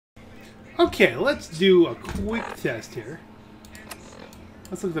Okay, let's do a quick test here.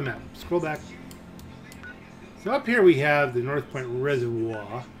 Let's look at the map. Scroll back. So up here we have the North Point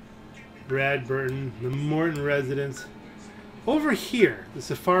Reservoir, Bradburton, the Morton Residence. Over here, the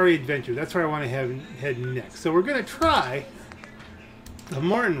Safari Adventure. That's where I want to head next. So we're going to try the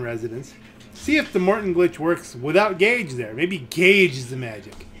Morton Residence. See if the Morton Glitch works without Gage there. Maybe Gage is the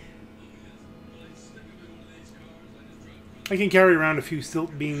magic. I can carry around a few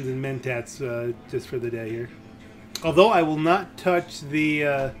silt beans and mentats just for the day here. Although I will not touch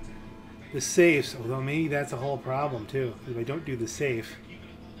the safes. Although maybe that's a whole problem too. If I don't do the safe.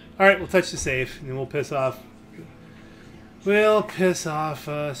 Alright, we'll touch the safe and then we'll piss off. We'll piss off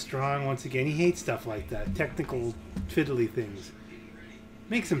Strong once again. He hates stuff like that. Technical fiddly things.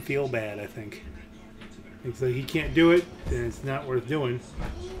 Makes him feel bad, I think. Thinks like he can't do it, then it's not worth doing.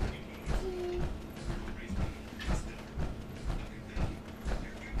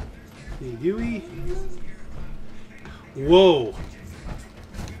 Dewey. Whoa!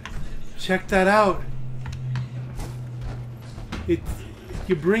 Check that out.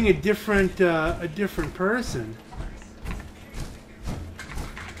 You bring a different person,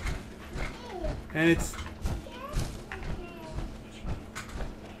 and it's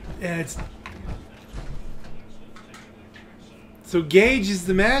so Gage is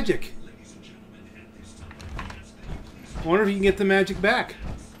the magic. I wonder if you can get the magic back.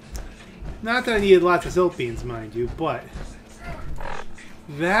 Not that I needed lots of silt beans, mind you, but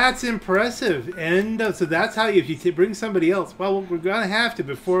that's impressive. And so that's how if you bring somebody else. Well, we're gonna have to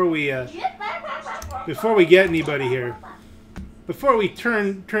before we get anybody here. Before we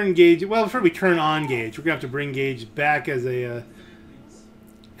turn Gage. Well, before we turn on Gage, we're gonna have to bring Gage back as a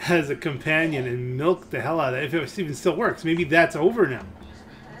companion and milk the hell out of it. If it even still works, maybe that's over now.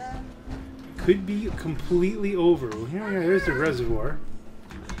 Could be completely over. Well, here's the reservoir.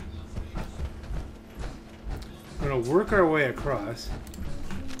 We're going to work our way across.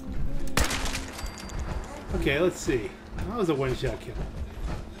 Okay, let's see. That was a one-shot kill.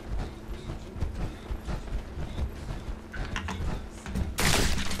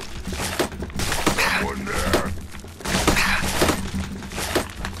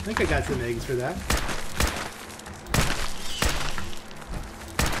 I think I got some eggs for that.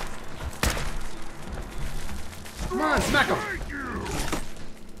 Come on, smack him!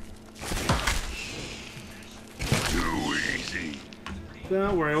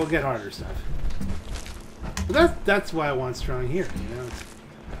 Don't worry, we'll get harder stuff. But that's why I want Strong here, you know.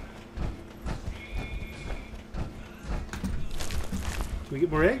 Can we get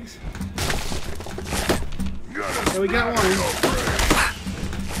more eggs? Yeah, we got one.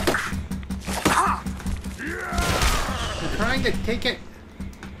 I'm trying to take it.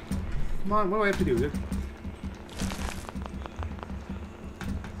 Come on, what do I have to do?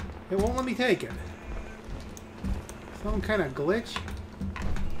 It won't let me take it. Some kind of glitch.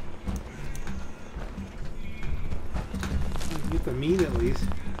 Get the meat at least.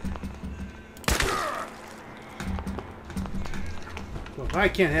 Well, if I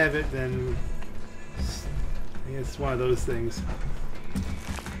can't have it, then I guess it's one of those things.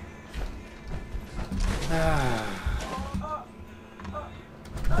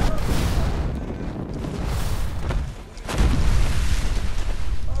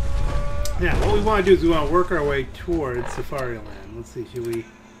 Now, what we want to do is we want to work our way towards Safari Land. Let's see, should we...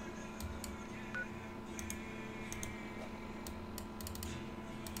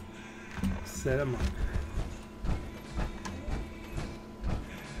 set a marker.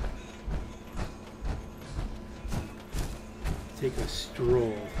 Take a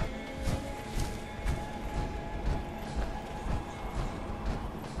stroll.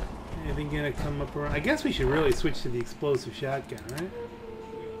 Anything gonna come up around? I guess we should really switch to the explosive shotgun, right?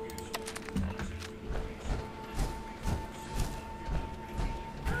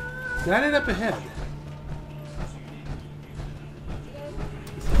 Got it up ahead.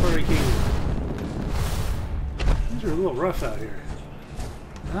 Safari Kingdom. Things are a little rough out here.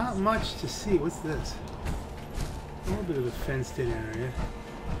 Not much to see. What's this? A little bit of a fenced-in area.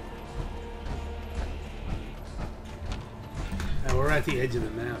 Now we're at the edge of the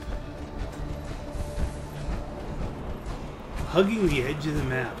map. Hugging the edge of the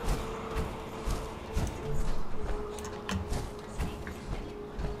map.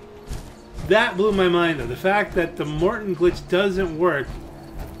 That blew my mind, though. The fact that the Morton Glitch doesn't work.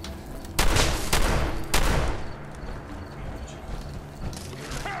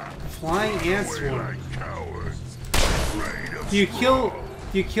 Flying ant swarm. Do you kill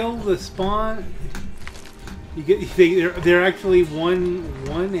the spawn? You get they're actually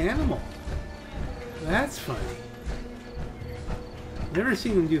one animal. That's funny. Never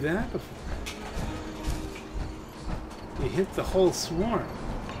seen them do that before. You hit the whole swarm.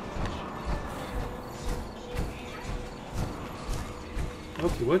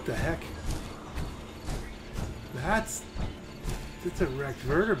 Okay, what the heck? That's a wrecked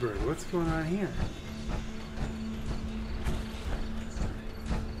vertebrate. What's going on here?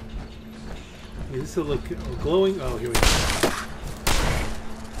 Is this a look glowing? Oh, here we go.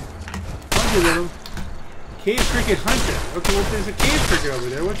 Hunted at him. Cave cricket hunter. Okay, well, there's a cave cricket over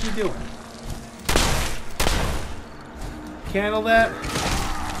there. What's he doing? Candle that.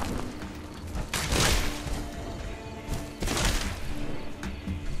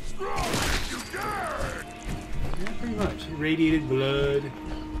 Yeah, pretty much. Irradiated blood. I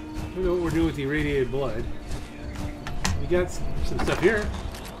don't know what we're doing with the irradiated blood. We got some stuff here.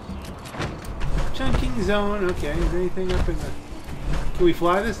 Chunking zone. Okay, is there anything up in the... Can we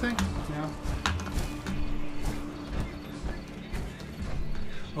fly this thing? No.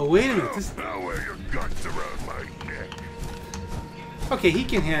 Oh, wait a minute. This... Now wear your guts around my neck. Okay, he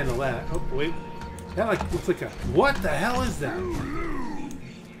can handle that. Oh, wait. That like looks like a... What the hell is that?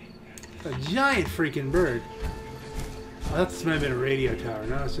 A giant freaking bird. I thought this might have been a radio tower.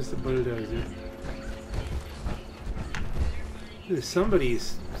 No, it's just a bulldozer. There's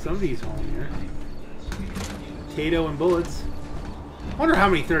somebody's home here. Potato and bullets. I wonder how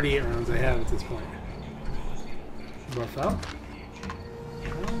many 38 rounds I have at this point. Buff out.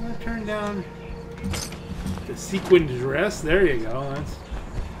 I'm gonna turn down the sequined dress. There you go. That's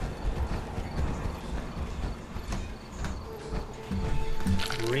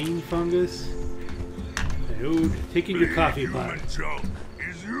brain fungus. Dude, taking your coffee pot. Human junk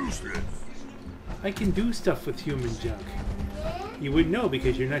is useless. I can do stuff with human junk. You wouldn't know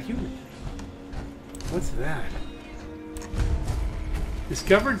because you're not human. What's that?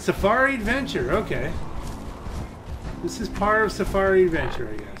 Discovered Safari Adventure. Okay. This is part of Safari Adventure,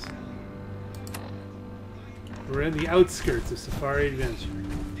 I guess. We're in the outskirts of Safari Adventure.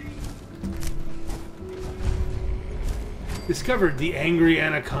 Discovered the Angry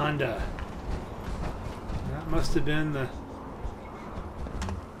Anaconda. That must have been the...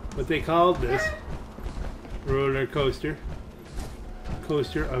 what they called this. Roller coaster.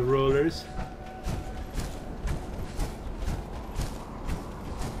 Coaster of rollers.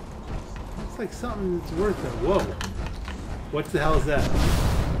 Looks like something that's worth it. Whoa. What the hell is that?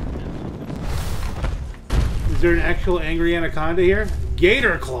 Is there an actual angry anaconda here?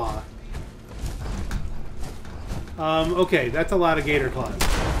 Gator claw. Okay, that's a lot of gator claws.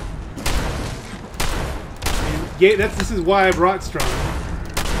 This is why I brought Strong.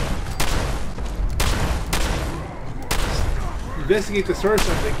 Investigate the source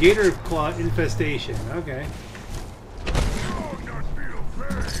of the gator claw infestation. Okay.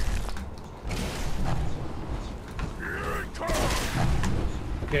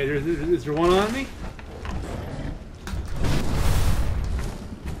 Okay, is there one on me?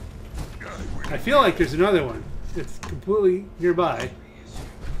 I feel like there's another one. It's completely nearby.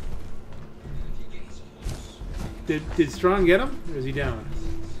 Did Strong get him? Or is he down?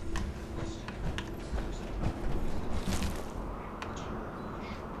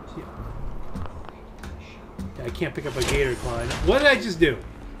 Yeah, I can't pick up a gator claw. What did I just do?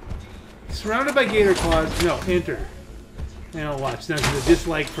 Surrounded by gator claws. No, enter. And I'll watch. That's a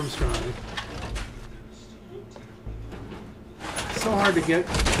dislike from Strong. It's so hard to get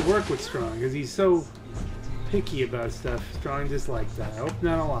to work with Strong because he's so picky about stuff. Strong dislikes that. I hope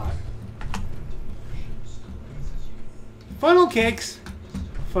not a lot. Funnel cakes.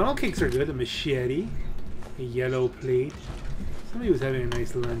 Funnel cakes are good. A machete. A yellow plate. Somebody was having a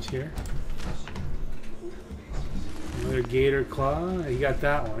nice lunch here. Another gator claw. He got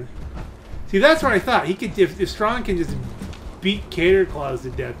that one. See, that's what I thought. He could, if Strong can just beat gator claws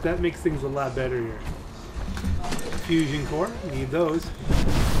to death, that makes things a lot better here. Fusion core. Need those.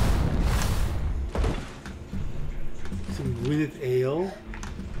 Some Gwyneth Ale.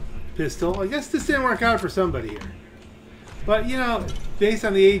 Pistol. I guess this didn't work out for somebody here. But, you know, based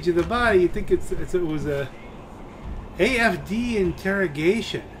on the age of the body, you think it was a AFD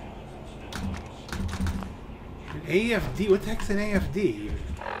interrogation. An AFD? What the heck's an AFD?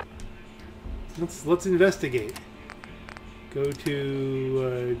 Let's investigate. Go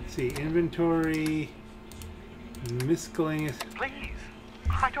to, let's see, inventory, miscellaneous. Please,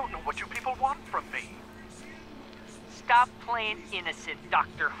 I don't know what you people want from me. Stop playing innocent,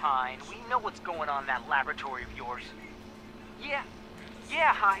 Dr. Hine. We know what's going on in that laboratory of yours.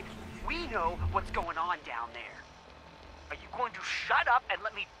 Yeah, Hyde. We know what's going on down there. Are you going to shut up and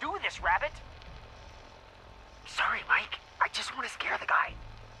let me do this, Rabbit? Sorry, Mike. I just want to scare the guy.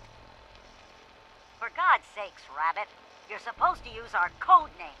 For God's sakes, Rabbit. You're supposed to use our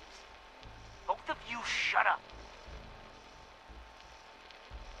code names. Both of you shut up.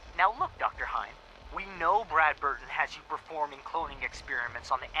 Now look, Dr. Hine. We know Brad Burton has you performing cloning experiments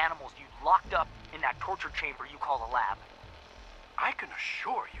on the animals you locked up in that torture chamber you call a lab. I can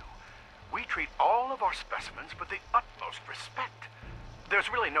assure you, we treat all of our specimens with the utmost respect.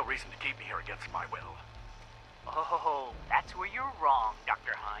 There's really no reason to keep me here against my will. Oh, that's where you're wrong,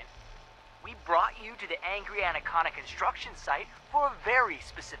 Dr. Hine. We brought you to the Angry Anaconda construction site for a very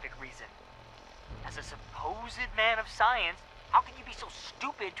specific reason. As a supposed man of science, how can you be so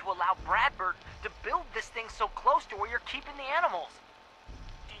stupid to allow Brad Burton to build this thing so close to where you're keeping the animals?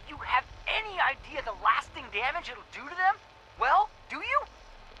 Do you have any idea the lasting damage it'll do to them? Well, do you?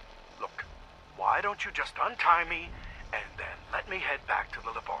 Look, why don't you just untie me and then let me head back to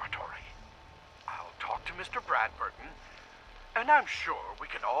the laboratory? I'll talk to Mr. Brad Burton, and I'm sure we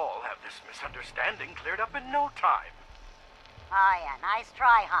can all have this misunderstanding cleared up in no time. Ah, yeah, nice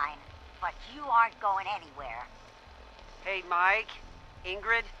try, Hein. But you aren't going anywhere. Hey, Mike,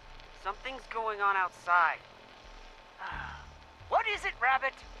 Ingrid, something's going on outside. What is it,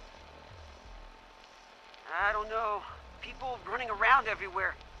 Rabbit? I don't know. People running around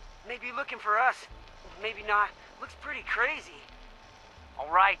everywhere. Maybe looking for us. Maybe not. Looks pretty crazy. All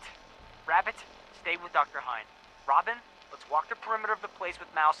right. Rabbit, stay with Dr. Hine. Robin, let's walk the perimeter of the place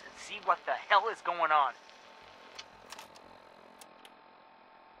with Mouse and see what the hell is going on.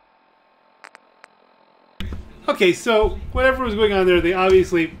 Okay, so whatever was going on there, they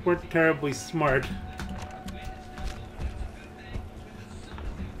obviously weren't terribly smart.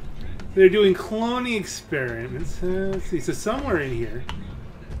 They're doing cloning experiments. Let's see, so somewhere in here.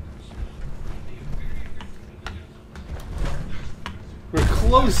 We're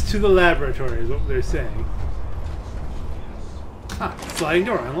close to the laboratory, is what they're saying. Ah, sliding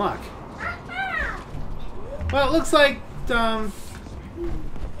door, unlock. Well, it looks like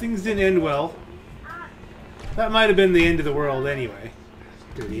things didn't end well. That might have been the end of the world anyway.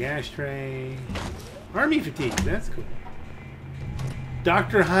 Dirty ashtray. Army fatigue, that's cool.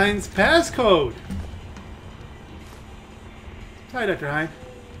 Dr. Hine's passcode. Hi, Dr. Hine.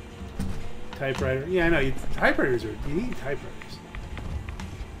 Typewriter. Yeah, I know. Typewriters are. You need typewriters.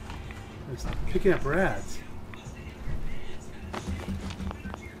 Just picking up rats.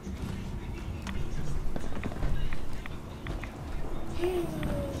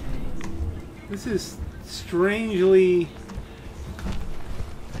 This is strangely.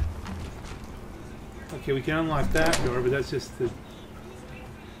 Okay, we can unlock that door, but that's just the.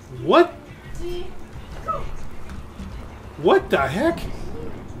 What? What the heck?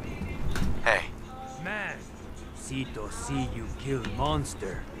 Hey. Man, Cito see you kill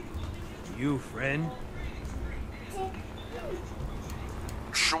monster. You friend?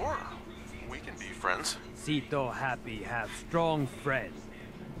 Sure. We can be friends. Cito happy have strong friend.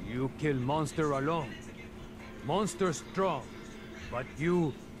 You kill monster alone. Monster strong, but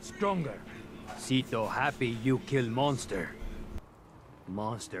you stronger. Cito happy you kill monster.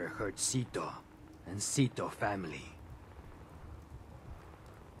 Monster hurt Cito and Cito family.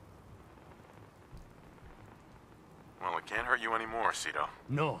 Well, it can't hurt you anymore, Cito.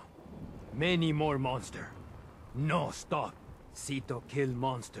 No. Many more monster. No stop. Cito kill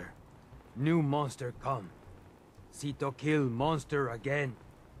monster. New monster come. Cito kill monster again.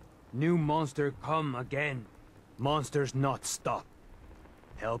 New monster come again. Monsters not stop.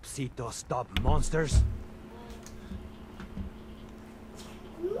 Help Cito stop monsters?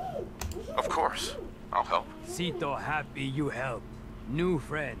 Of course. I'll help. Cito happy you help. New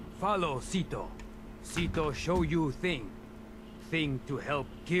friend, follow Cito. Cito show you thing. Thing to help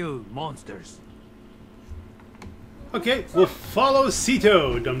kill monsters. Okay, we'll follow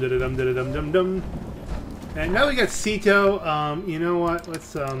Cito. Dum da da dum da da dum dum dum. And now we got Cito. You know what?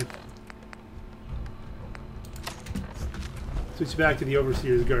 Let's switch back to the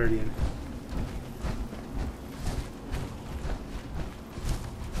Overseer's Guardian.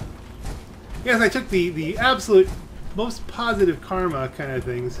 Yes, I took the absolute most positive karma kind of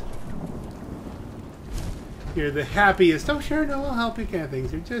things. You're the happiest. Oh, sure, no, I'll help you kind of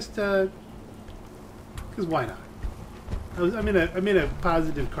things. You're just, because why not? I'm in a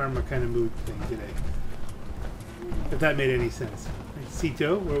positive karma kind of mood thing today. If that made any sense. Right,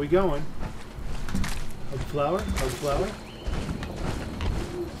 Cito, where are we going? Hug flower, hug flower.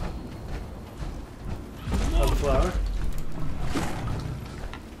 Hug flower.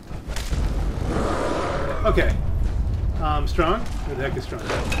 Okay. Strong? Where the heck is strong?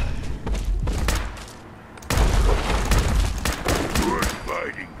 Good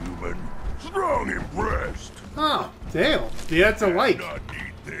fighting, human. Strong impressed. Oh, Dale. Yeah, that's a like. Not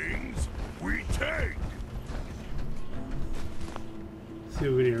need things. We take.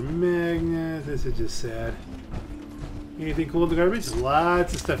 Souvenir magnet. This is just sad. Anything cool in the garbage?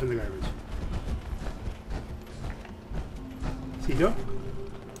 Lots of stuff in the garbage. Cito?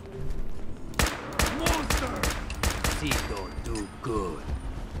 Cito do good.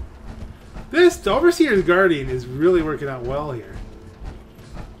 This Overseer's Guardian is really working out well here.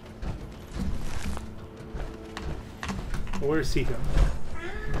 Where's Cito?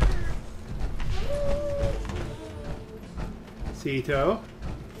 Cito?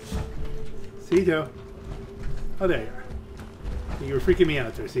 Cito? Oh, there you are. You were freaking me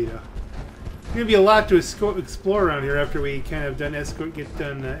out there, Cito. There's gonna be a lot to explore around here after we kind of get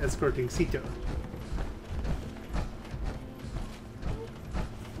done escorting Cito.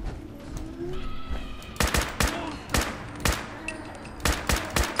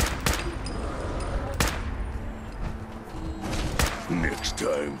 Next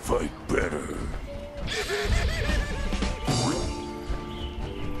time, fight better.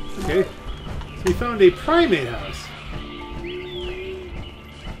 Okay, so we found a primate house.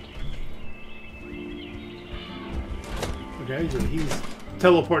 Okay, so he's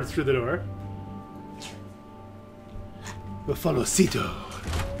teleports through the door. We'll follow Cito.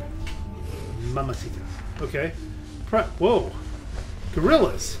 Mamacita. Okay. Whoa.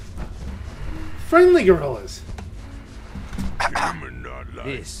 Gorillas. Friendly gorillas. Human not like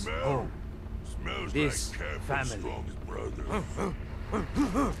This smell. home. Smells This like Campbell's family. strongest brother.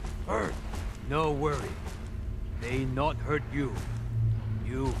 No worry. They not hurt you.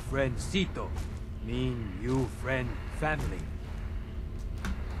 You friend Cito. Mean you friend family.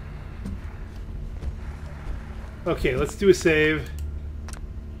 Okay, let's do a save.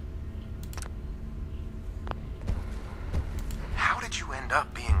 How did you end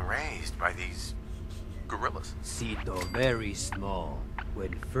up being raised by these gorillas? Cito very small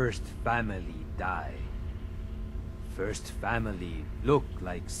when first family die. First family look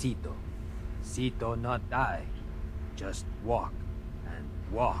like Cito. Cito not die. Just walk and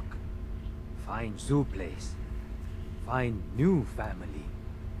walk. Find zoo place. Find new family.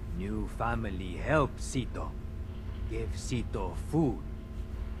 New family help Cito. Give Cito food.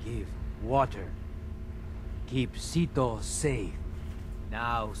 Give water. Keep Cito safe.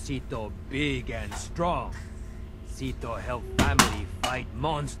 Now Cito big and strong. Cito help family fight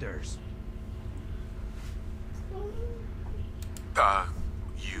monsters.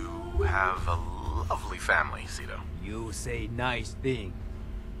 You have a lovely family, Cito. You say nice thing.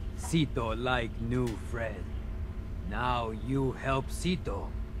 Cito like new friend. Now you help Cito.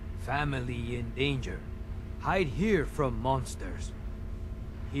 Family in danger. Hide here from monsters.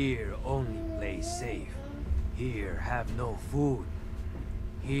 Here only play safe. Here have no food.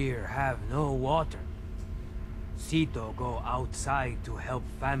 Here have no water. Cito go outside to help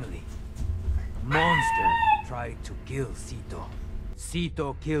family. Monster try to kill Cito.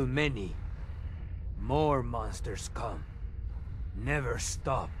 Cito kill many. More monsters come. Never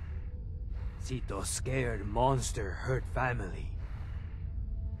stop. Cito scared monster hurt family.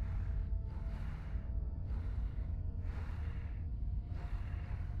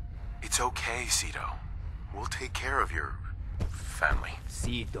 It's okay, Cito. We'll take care of your family.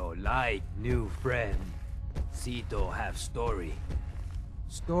 Cito like new friend. Cito have story.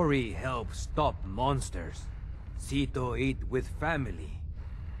 Story help stop monsters. Cito eat with family.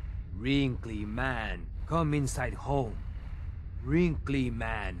 Wrinkly man come inside home. Wrinkly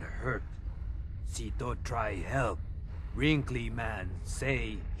man hurt. Cito try help. Wrinkly man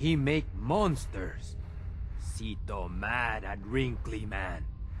say he make monsters. Cito mad at Wrinkly man.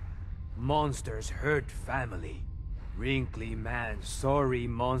 Monsters hurt family. Wrinkly man sorry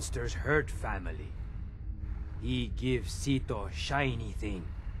monsters hurt family. He give Cito shiny thing.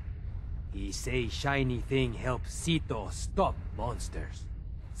 He say shiny thing help Cito stop monsters.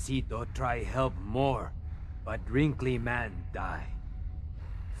 Cito try help more, but Wrinkly man die.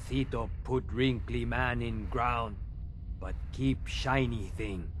 Cito put Wrinkly man in ground, but keep shiny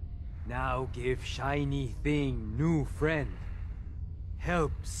thing. Now give shiny thing new friend.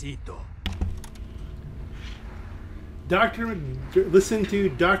 Help Cito. Listen to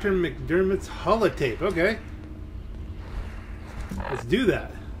Dr. McDermott's holotape. Okay. Let's do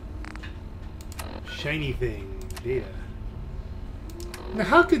that. Shiny thing. Data. Now,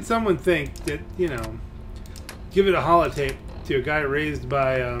 how could someone think that, you know, give it a holotape to a guy raised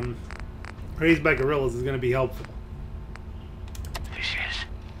by gorillas is going to be helpful? This is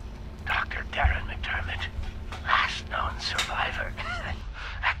Dr. Darren McDermott, last known survivor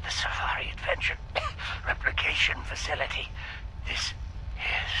at the Safari Adventure Replication Facility. This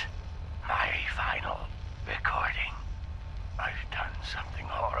is my final recording. I've done something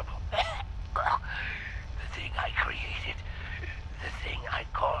horrible. The thing I created, The thing I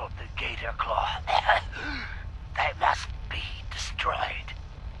call the Gator Claw. They must be destroyed.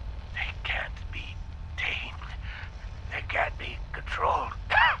 They can't be tamed. They can't be controlled.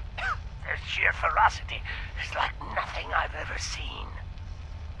 Their sheer ferocity is like nothing I've ever seen.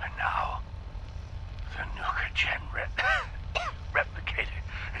 And now, the Nuka Gen replicator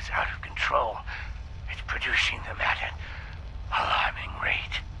is out of control. It's producing them at an alarming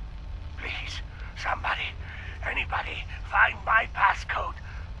rate. Please, somebody, anybody, find my passcode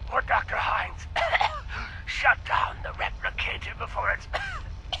or Dr. Hines. Shut down the replicator before it's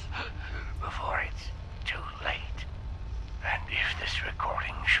too late. And if this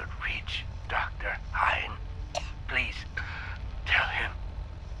recording should reach Dr. Hines, please tell him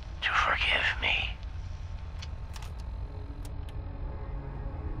to forgive me.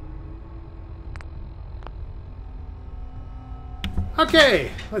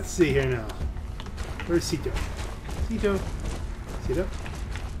 Okay, let's see here now. Where's Cito? Cito? Cito?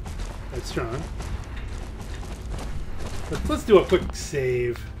 That's strong. Let's do a quick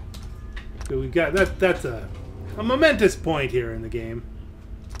save. So we got that's a momentous point here in the game.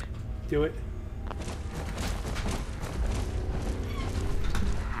 Do it.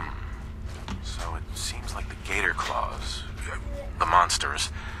 So it seems like the gator claws, the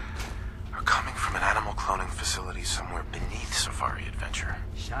monsters, are coming from an animal cloning facility somewhere beneath Safari Adventure.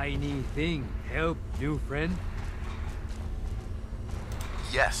 Shiny thing. Help, new friend?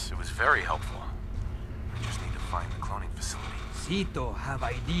 Yes, it was very helpful. We just need to find the cloning facility. Cito have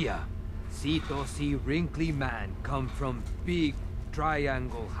idea. Cito see wrinkly man come from big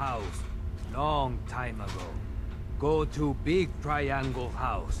triangle house long time ago. Go to big triangle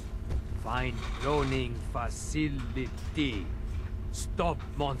house. Find cloning facility. Stop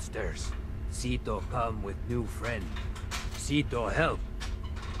monsters. Cito come with new friend. Cito help.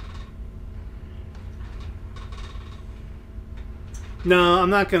 No, I'm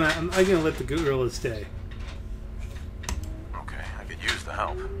not gonna. I'm gonna let the gorillas stay. Okay, I could use the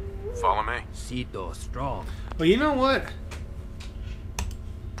help. Follow me. Cito strong. Well, you know what?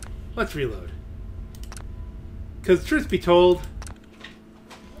 Let's reload. Because truth be told,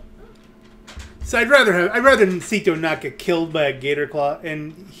 so I'd rather Cito not get killed by a gator claw,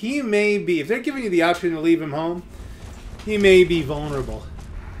 and he may be, if they're giving you the option to leave him home, he may be vulnerable.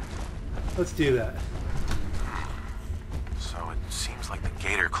 Let's do that. So it seems like the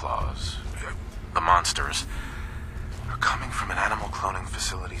gator claws, the monsters, are coming from an animal cloning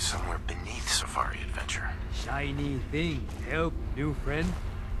facility somewhere beneath Safari Adventure. Shiny thing. Help, new friend?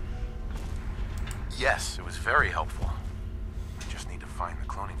 Yes, it was very helpful. We just need to find the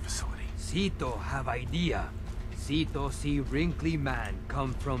cloning facility. Cito have idea. Cito see wrinkly man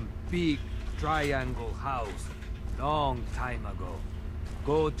come from big triangle house long time ago.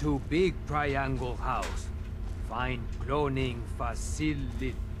 Go to big triangle house. Find cloning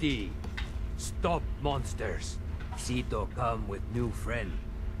facility. Stop monsters. Cito come with new friend.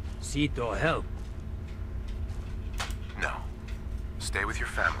 Cito help. No. Stay with your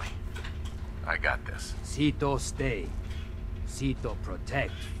family. I got this. Cito stay. Cito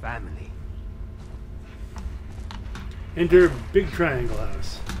protect family. Enter big triangle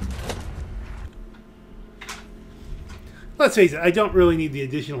house. Let's face it, I don't really need the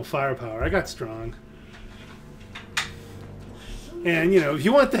additional firepower. I got strong. And, you know, if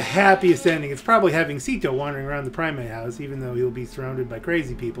you want the happiest ending, it's probably having Cito wandering around the primate house, even though he'll be surrounded by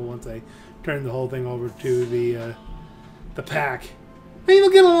crazy people once I turn the whole thing over to the pack. I mean,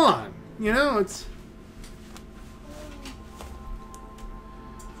 they'll get along. You know, it's...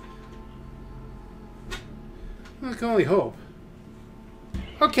 I can only hope.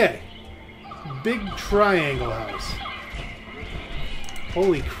 Okay. Big triangle house.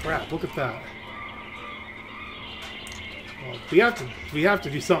 Holy crap, look at that. Well, we have to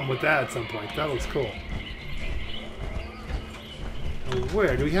do something with that at some point. That looks cool. Now,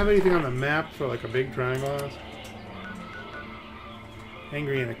 where? Do we have anything on the map for like a big triangle house?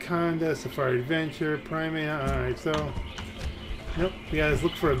 Angry Anaconda, Safari Adventure, Primate. Alright, so... Nope, we gotta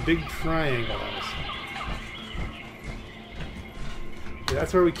look for a big triangle house. Okay,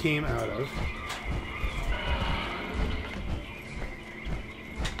 that's where we came out of.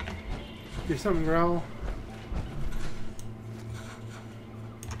 There's something growl.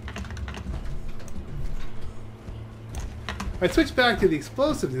 I switched back to the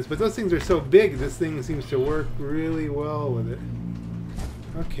explosiveness, but those things are so big, this thing seems to work really well with it.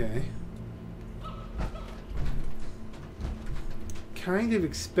 Okay. Kind of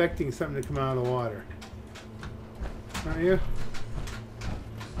expecting something to come out of the water. Aren't you?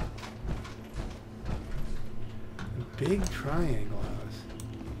 A big triangle house.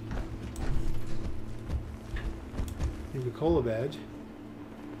 Nuka Cola badge.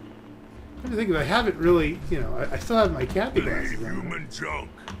 I'm thinking I haven't really, you know, I still have my Cappy glasses on. Human junk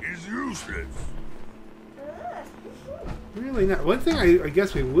is useless. Really not. One thing I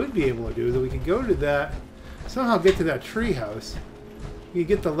guess we would be able to do is that we could go to that, somehow get to that tree house. You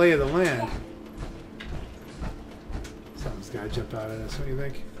get the lay of the land. Something's got to jump out at us, what do you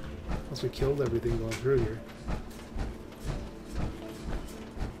think? Unless we killed everything going through here.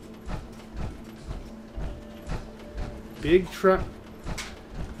 Big truck.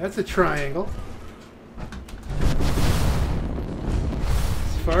 That's a triangle.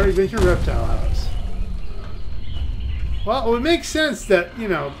 Safari Adventure Reptile House. Well, it would make sense that, you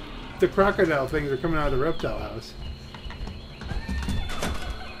know, the crocodile things are coming out of the reptile house.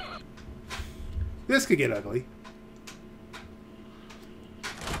 This could get ugly.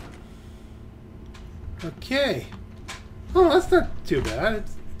 Okay. Oh, that's not too bad.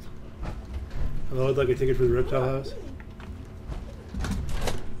 Although I'd like a ticket for the reptile house.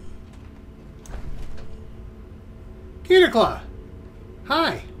 Gator Claw!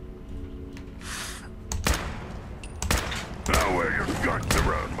 Hi! Now wear your guts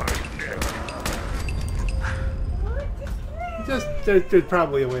around my neck. Just, there's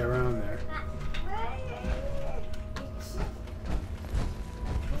probably a way around there.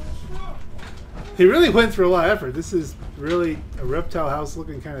 He really went through a lot of effort. This is really a reptile house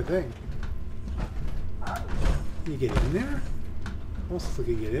looking kind of thing. Can you get in there? Almost looks like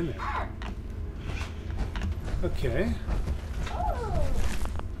you can get in there. Okay.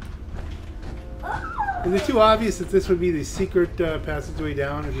 Is it too obvious that this would be the secret passageway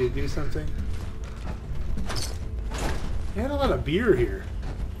down if you do something? They had a lot of beer here.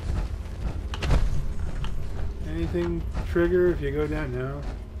 Anything trigger if you go down? No.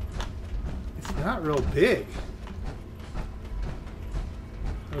 It's not real big.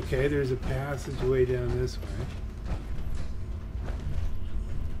 Okay, there's a passageway down this way.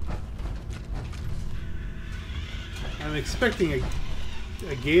 I'm expecting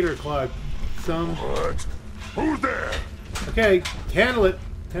a gator claw. What? Who's there? Okay, handle it.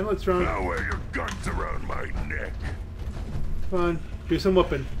 Handle it strong. Now wear your guts around my neck. Come on, do some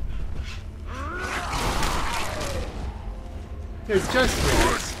whooping. They're just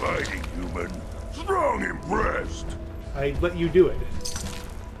Good fighting, human. Strong and breast. I let you do it.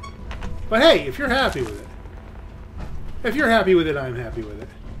 But hey, if you're happy with it. If you're happy with it, I'm happy with it.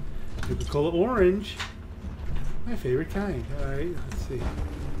 Nuka-Cola Orange. My favorite kind. Alright, let's see.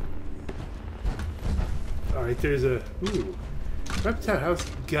 Alright, there's a... Ooh. Reptile House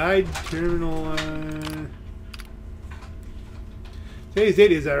Guide Terminal... Today's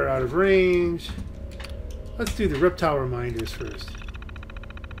date is out of range. Let's do the reptile reminders first.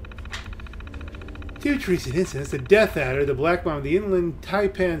 Two recent incidents. The Death Adder, the Black Bomb, the Inland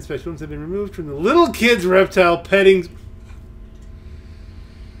Taipan specimens have been removed from the little kids' reptile petting...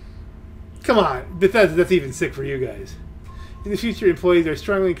 Come on, that's even sick for you guys. In the future, employees are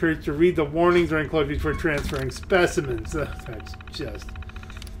strongly encouraged to read the warnings or enclosures before transferring specimens. That's just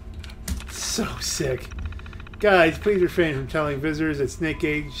so sick. Guys, please refrain from telling visitors that Snake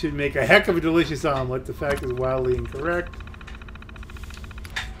Gage should make a heck of a delicious omelet. The fact is wildly incorrect.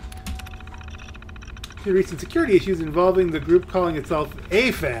 The recent security issues involving the group calling itself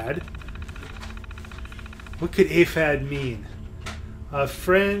AFAD. What could AFAD mean? A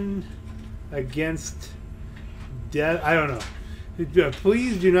friend against death? I don't know.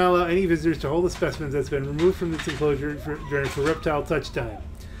 Please do not allow any visitors to hold the specimens that's been removed from this enclosure for reptile touch time.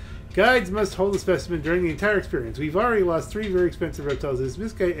 Guides must hold the specimen during the entire experience. We've already lost 3 very expensive reptiles to this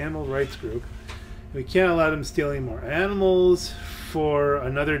misguided animal rights group. We can't allow them to steal any more animals for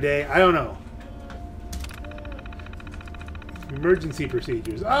another day. I don't know. Emergency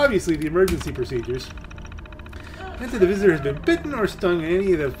procedures. Obviously, the emergency procedures. After the visitor has been bitten or stung in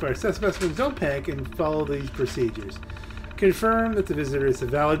any of the specimens, don't panic and follow these procedures. Confirm that the visitor is a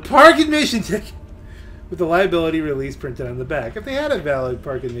valid park admission ticket with the liability release printed on the back. If they had a valid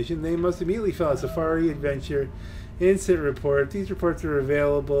park admission, they must immediately fill out a Safari Adventure Incident Report. These reports are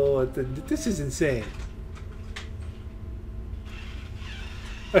available at the... This is insane.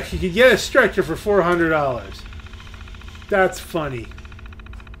 You could get a stretcher for $400. That's funny.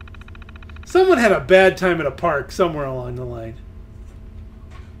 Someone had a bad time at a park somewhere along the line.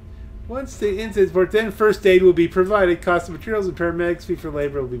 Once the incident report, then first aid will be provided. Cost of materials and paramedics, fee for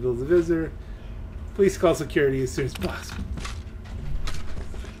labor will be billed to the visitor. Please call security as soon as possible.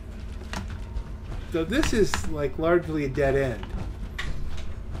 So this is like largely a dead end.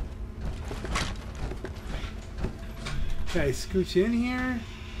 Can I scooch in here?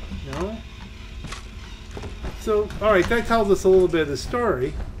 No. So, alright, that tells us a little bit of the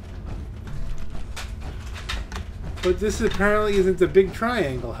story. But this apparently isn't the big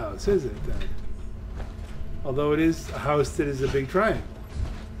triangle house, is it, then? Although it is a house that is a big triangle.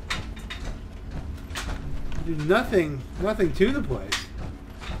 There's nothing to the place.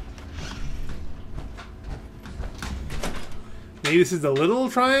 Maybe this is the little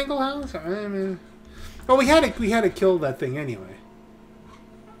triangle house? I mean... Oh, we had to kill that thing anyway.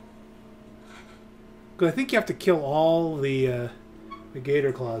 Because I think you have to kill all the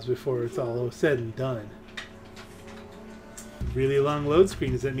gator claws before it's all said and done. Really long load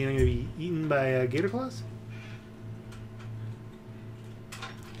screen. Does that mean I'm going to be eaten by gator claws?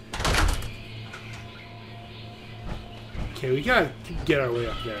 Okay, we gotta get our way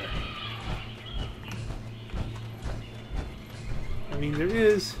up there. I mean, there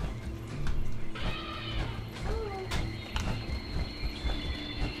is...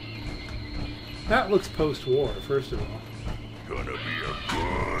 That looks post-war, first of all. Gonna be a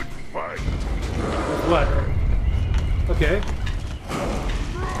good fight. With what? Okay.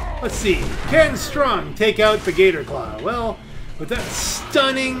 Let's see. Can Strong take out the Gator Claw? Well, with that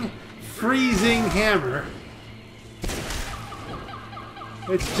stunning, freezing hammer,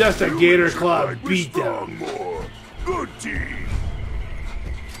 it's just a Gator Claw beatdown. Good team.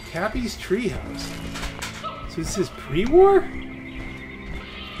 Cappy's Treehouse. So this is pre-war?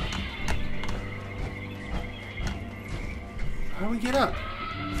 How do we get up?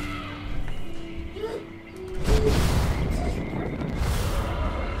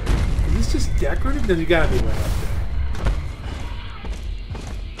 Is this just decorative? Then you gotta be way up there.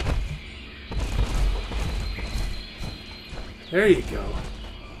 There you go.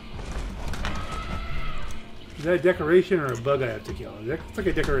 Is that a decoration or a bug I have to kill? That looks like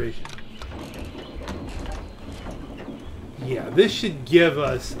a decoration. Yeah, this should give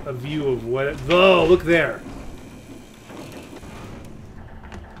us a view of what it... Oh, look there.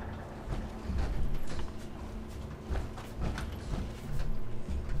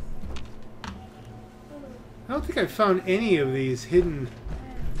 I don't think I've found any of these hidden...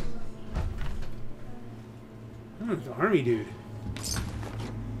 Oh, the army dude.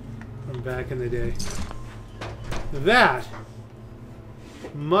 From back in the day. That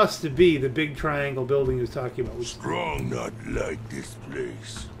must be the big triangle building he was talking about. Strong not like this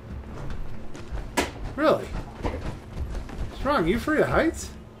place. Really? Strong, you afraid of heights?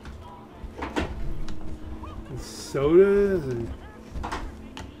 And sodas and...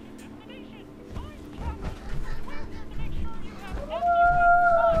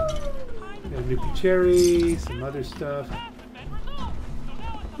 Nuka cherry, some other stuff.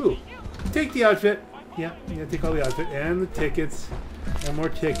 Ooh, take the outfit. Yeah, take all the outfit and the tickets. And more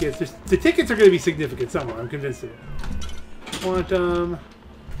tickets. The tickets are going to be significant somewhere. I'm convinced of it. Quantum.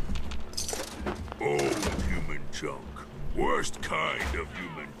 Old human junk. Worst kind of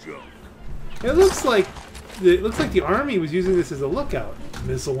human junk. It looks like the army was using this as a lookout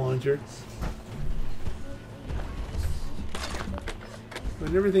missile launcher.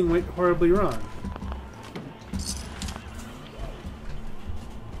 When everything went horribly wrong.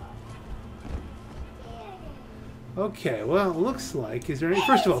 Okay, well, it looks like... Is there any...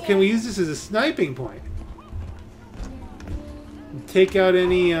 First of all, can we use this as a sniping point? And take out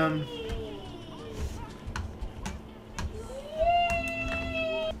any,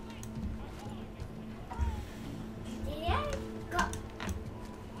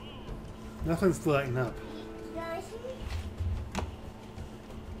 Nothing's lighting up.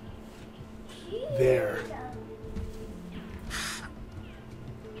 There.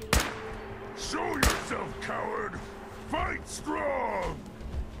 Show yourself, coward! Fight strong!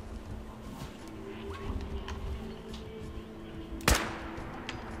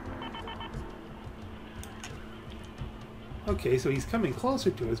 Okay, so he's coming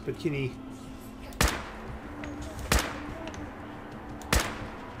closer to us, but can he...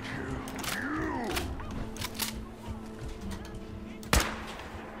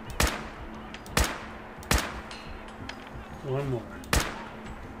 One more.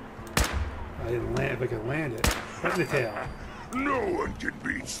 I didn't land. If I could land it. Right in the tail. No one can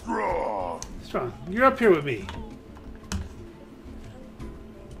beat Strong! Strong, you're up here with me.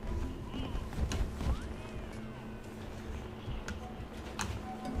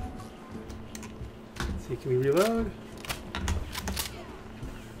 Let's see, can we reload?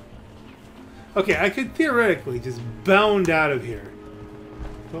 Okay, I could theoretically just bound out of here.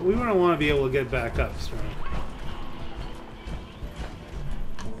 But we don't want to be able to get back up, Strong.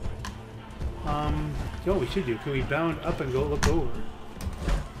 You know what we should do? Can we bound up and go look over?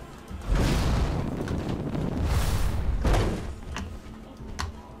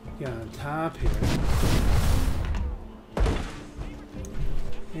 Yeah, on top here.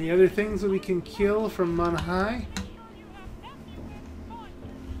 Any other things that we can kill from on high?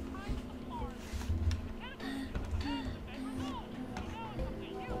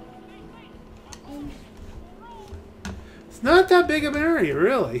 It's not that big of an area,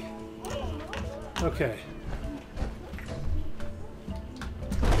 really. Okay.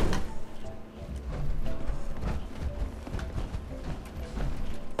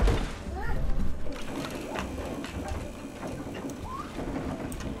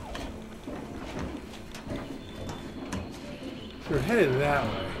 We're headed that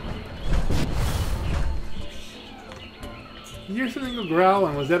way. Did you hear something go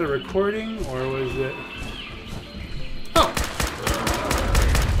growling? Was that a recording, or was it... Oh!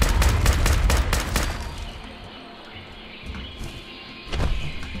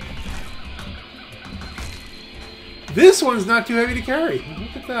 This one's not too heavy to carry.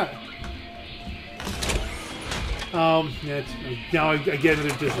 Look at that. Yeah, now again,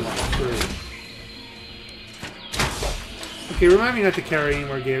 they're just great. Okay, remind me not to carry any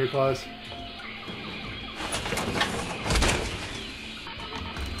more gator claws.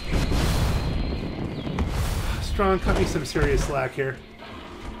 Strong, cut me some serious slack here.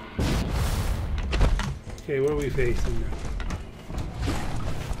 Okay, what are we facing now?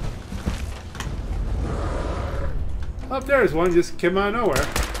 Up there's one, just came out of nowhere.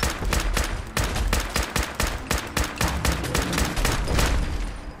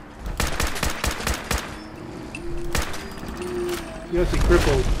 You're actually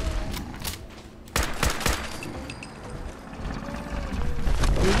crippled.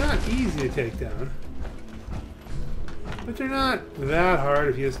 They're not easy to take down. But they're not that hard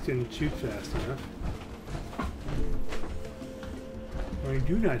if you just can shoot fast enough. Or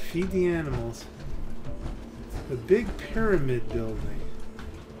do not feed the animals. The big pyramid building.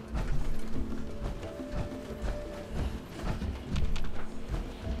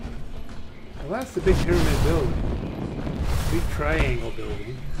 Well, that's the big pyramid building. Big triangle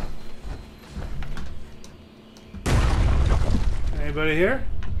building. Anybody here?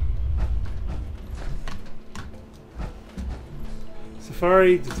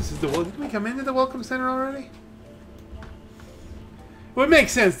 Safari, this is the... Did we come into the Welcome Center already? Well, it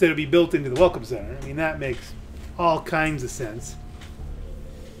makes sense that it would be built into the Welcome Center. I mean, that makes all kinds of sense.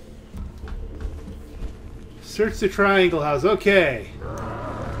 Search the triangle house. Okay.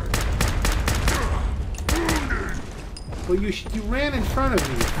 Well, you ran in front of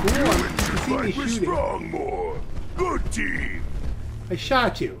me, fool. You can see me shooting. Strong more. Good team. I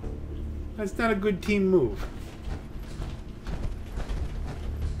shot you. That's not a good team move.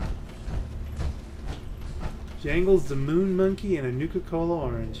 Jangles the Moon Monkey and a Nuka-Cola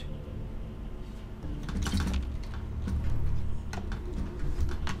Orange.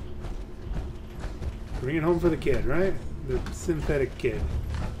 Bring it home for the kid, right? The synthetic kid.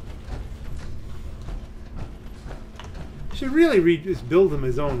 Should really just build him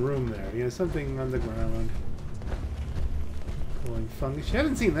his own room there. You know, something on the ground. Pulling fungus. You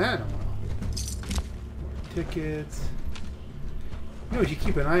haven't seen that in a while. More tickets. You know what you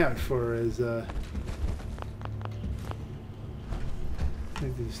keep an eye out for is the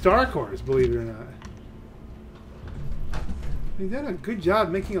Star Cores, believe it or not. They've done a good job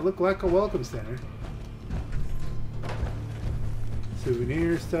making it look like a welcome center.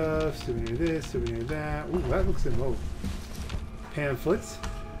 Souvenir stuff, souvenir this, souvenir that. Ooh, that looks involved. Pamphlets.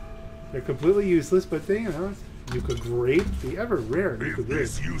 They're completely useless, but they, you know, Nuka grape, the ever rare Nuka grape.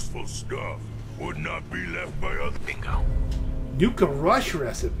 This useful stuff would not be left by other. Bingo. Nuka Rush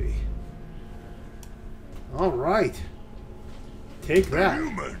recipe. All right. Take that.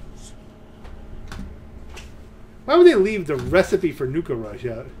 Humans. Why would they leave the recipe for Nuka Rush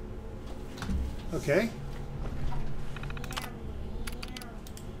out? Okay.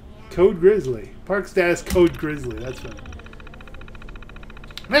 Code Grizzly. Park status Code Grizzly. That's funny.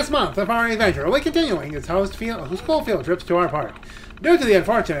 This month, Safari Adventure will be continuing its school field trips to our park. Due to the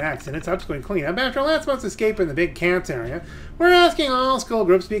unfortunate accident, subsequent cleanup after last month's escape in the big camps area, we're asking all school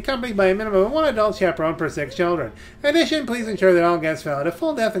groups to be accompanied by a minimum of one adult chaperone per 6 children. In addition, please ensure that all guests fill out a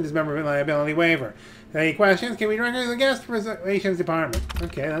full death and dismemberment liability waiver. Any questions can be directed to the guest relations department.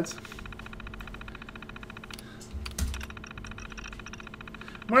 Okay, that's...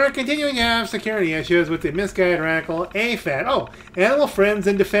 We're continuing to have security issues with the misguided radical AFAT. Oh, Animal Friends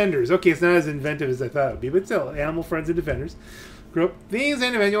and Defenders. Okay, it's not as inventive as I thought it would be, but still, Animal Friends and Defenders group. These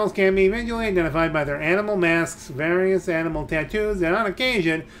individuals can be visually identified by their animal masks, various animal tattoos, and on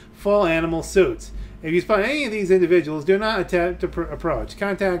occasion, full animal suits. If you spot any of these individuals, do not attempt to approach.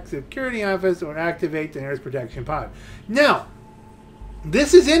 Contact the security office or activate the nearest protection pod. Now,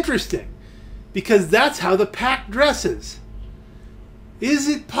 this is interesting, because that's how the pack dresses. Is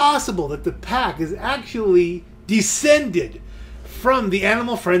it possible that the pack is actually descended from the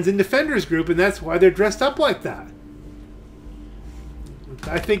Animal Friends and Defenders group, and that's why they're dressed up like that?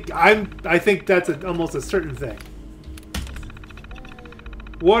 I think that's almost a certain thing.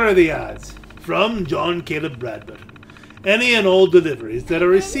 What are the odds? From John Caleb Bradford. Any and all deliveries that are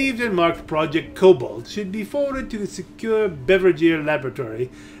received and marked Project Cobalt should be forwarded to the secure Beveragier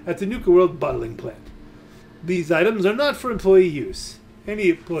laboratory at the Nuka World bottling plant. These items are not for employee use. Any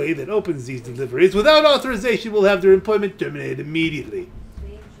employee that opens these deliveries without authorization will have their employment terminated immediately.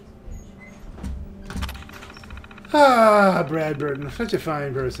 Ah, Brad Burton, such a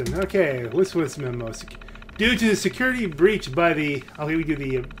fine person. Okay, what's this memo? Due to the security breach by the... we do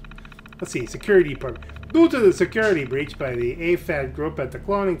the... let's see, security part. Due to the security breach by the AFAD group at the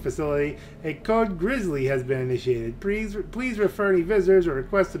cloning facility, a code Grizzly has been initiated. Please refer any visitors or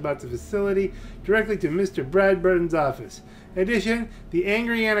requests about the facility directly to Mr. Brad Burton's office. In addition, the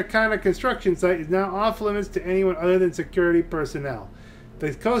Angry Anaconda construction site is now off limits to anyone other than security personnel.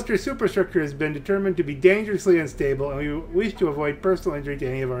 The coaster superstructure has been determined to be dangerously unstable, and we wish to avoid personal injury to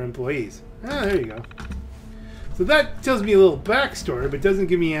any of our employees. Ah, there you go. So that tells me a little backstory, but doesn't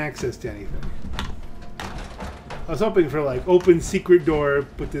give me access to anything. I was hoping for, like, open secret door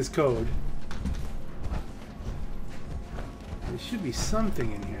with this code. There should be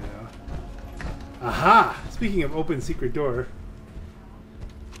something in here, though. Aha! Speaking of open secret door.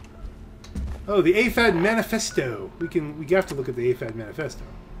 Oh, the AFAD Manifesto. We have to look at the AFAD Manifesto.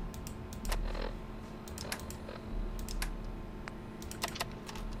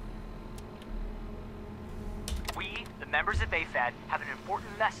 We, the members of AFAD, have an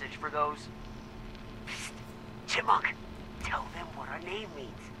important message for those... Psst. Chipmunk, tell them what our name means.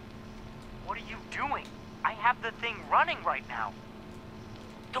 What are you doing? I have the thing running right now.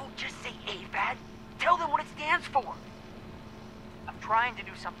 Don't just say AFAD. Tell them what it stands for. I'm trying to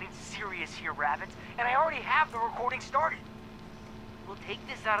do something serious here, Rabbits, and I already have the recording started. We'll take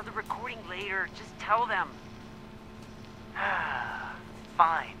this out of the recording later. Just tell them.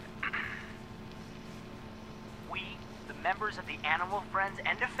 Fine. We, the members of the Animal Friends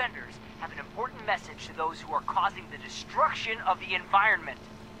and Defenders, have an important message to those who are causing the destruction of the environment.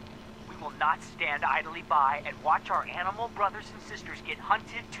 We will not stand idly by and watch our animal brothers and sisters get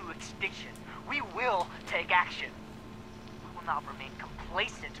hunted to extinction. We will take action. We will not remain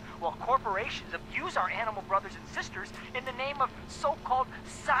complacent while corporations abuse our animal brothers and sisters in the name of so-called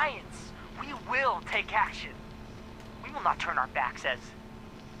science. We will take action. We will not turn our backs as...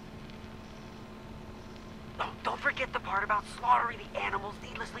 Oh, don't forget the part about slaughtering the animals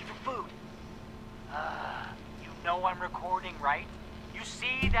needlessly for food. You know I'm recording, right? You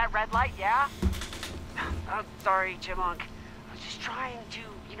see that red light, yeah? Sorry, Chipmunk. I was just trying to,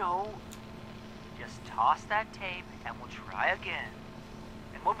 you know... Just toss that tape and we'll try again.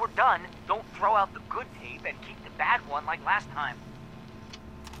 And when we're done, don't throw out the good tape and keep the bad one like last time.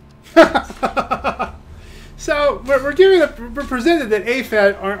 So, we're presented that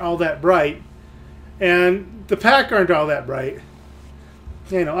AFAD aren't all that bright, and the pack aren't all that bright.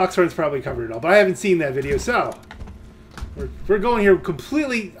 You know, Oxford's probably covered it all, but I haven't seen that video, so... We're going here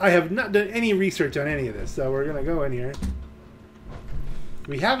completely... I have not done any research on any of this, so we're going to go in here.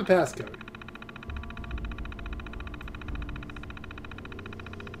 We have a passcode.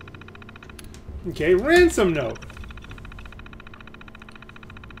 Okay, ransom note.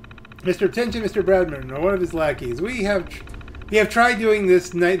 Mr. Attention, Mr. Bradman, or one of his lackeys. We have tried doing this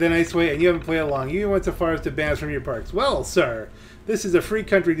the nice way, and you haven't played along. You even went so far as to ban us from your parks. Well, sir, this is a free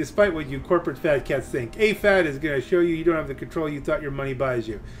country despite what you corporate fat cats think. AFAD is going to show you don't have the control you thought your money buys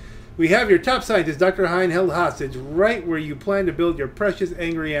you. We have your top scientist, Dr. Hine, held hostage right where you plan to build your precious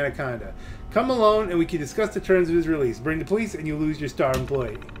angry anaconda. Come alone, and we can discuss the terms of his release. Bring the police, and you lose your star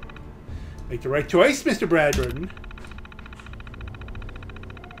employee. Make the right choice, Mr. Bradburton.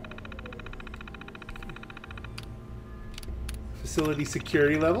 Facility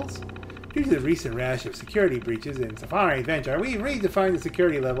security levels. Due to the recent rash of security breaches in Safari Adventure, we redefined the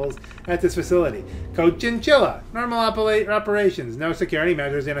security levels at this facility. Code Chinchilla, normal operations, no security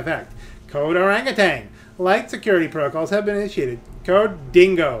measures in effect. Code Orangutan, light security protocols have been initiated. Code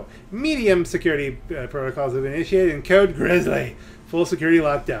Dingo, medium security protocols have been initiated. And Code Grizzly, full security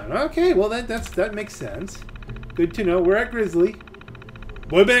lockdown. Okay, well that makes sense. Good to know. We're at Grizzly.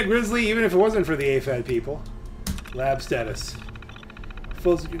 Would have been at Grizzly even if it wasn't for the AFAD people. Lab status.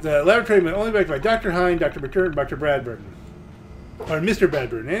 The laboratory may only be backed by Dr. Hine, Dr. McTurn, and Dr. Bradburton. Or Mr.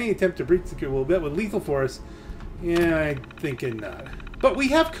 Bradburton. Any attempt to breach the security will be met with lethal force. Yeah, I'm thinking not. But we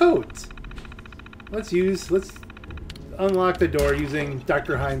have codes. Let's unlock the door using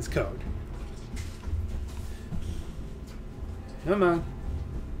Dr. Hine's code. Come on.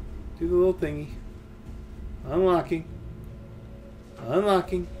 Do the little thingy. Unlocking.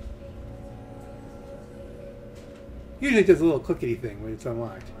 Unlocking. Usually it does a little clickety thing when it's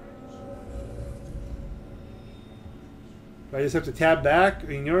unlocked. I just have to tab back. I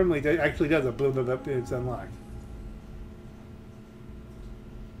mean, normally it actually does a blue, it's unlocked.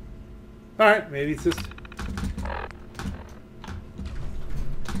 Alright, maybe it's just...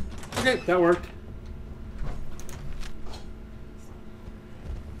 Okay, that worked.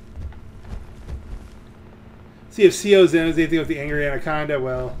 See if CO's in. Is anything with the Angry Anaconda?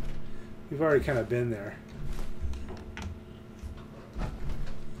 Well, we've already kind of been there.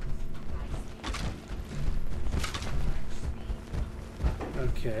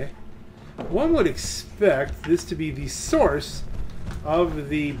 Okay. One would expect this to be the source of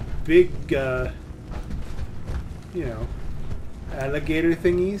the big, you know, alligator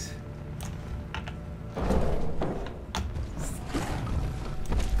thingies.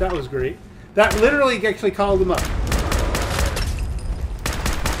 That was great. That literally actually called them up.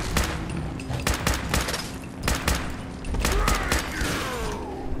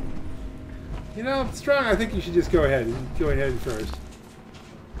 You know, Strong, I think you should just go ahead. Go ahead first.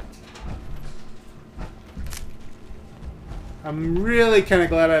 I'm really kind of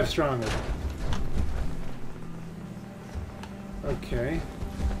glad I have Strong. Okay.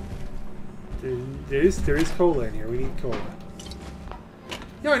 There is cola in here. We need cola.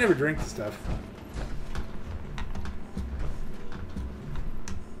 You know, I never drink the stuff.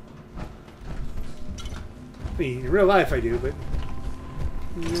 I mean, in real life I do, but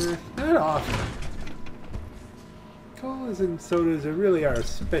not often. Colas and sodas really are a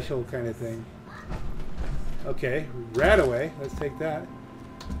special kind of thing. Okay, Radaway. Let's take that.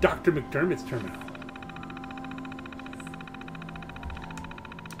 Dr. McDermott's terminal.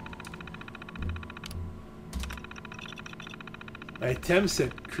 My attempts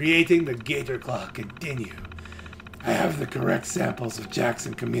at creating the Gator Claw continue. I have the correct samples of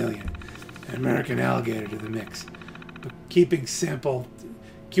Jackson Chameleon and American Alligator to the mix, but keeping sample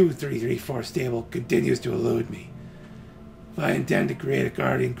Q334 stable continues to elude me. If I intend to create a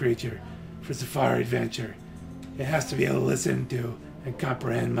guardian creature for Safari Adventure, it has to be able to listen to and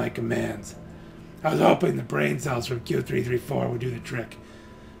comprehend my commands. I was hoping the brain cells from Q334 would do the trick,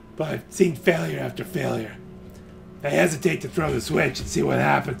 but I've seen failure after failure. I hesitate to throw the switch and see what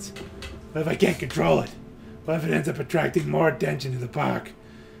happens. What if I can't control it? What if it ends up attracting more attention to the park?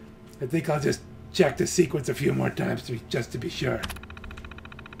 I think I'll just check the sequence a few more times just to be sure.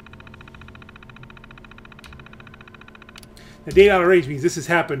 The date out of range means this has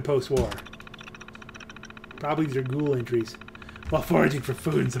happened post-war. Probably these are ghoul entries. While foraging for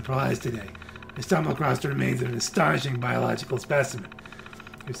food and supplies today, I stumbled across the remains of an astonishing biological specimen.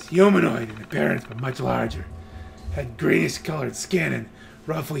 It was humanoid in appearance, but much larger. Had greenish-colored skin and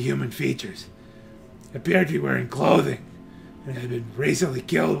roughly human features. It appeared to be wearing clothing, and had been recently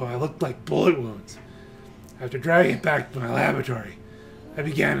killed by what looked like bullet wounds. After dragging it back to my laboratory, I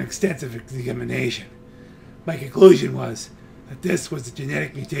began an extensive examination. My conclusion was that this was the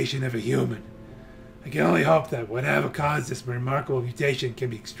genetic mutation of a human. I can only hope that whatever caused this remarkable mutation can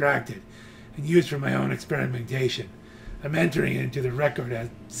be extracted and used for my own experimentation. I'm entering it into the record as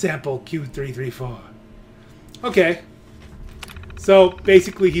sample Q334. Okay. So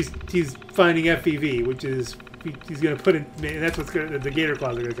basically he's finding FEV, which is he's going to put in, and that's what's the Gator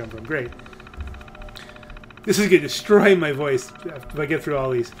Claws are going to come from. Great. This is going to destroy my voice if I get through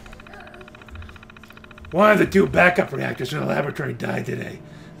all these. One of the 2 backup reactors from the laboratory died today.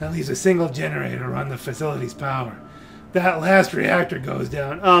 That leaves a single generator to run the facility's power. That last reactor goes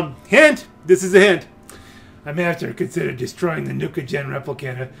down. Hint! This is a hint. I may have to consider destroying the Nuka Gen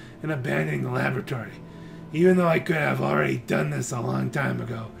replicator and abandoning the laboratory. Even though I could have already done this a long time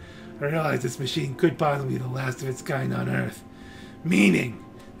ago, I realize this machine could possibly be the last of its kind on Earth. Meaning,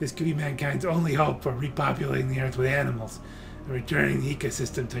 this could be mankind's only hope for repopulating the Earth with animals and returning the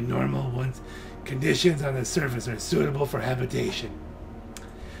ecosystem to normal once conditions on the surface are suitable for habitation.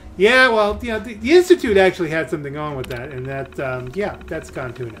 Yeah, well, you know, the Institute actually had something going with that, and that, yeah, that's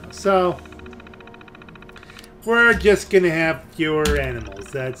gone too now. So, we're just going to have fewer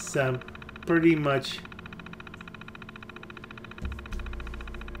animals. That's pretty much...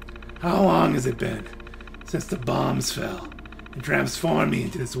 How long has it been since the bombs fell and transformed me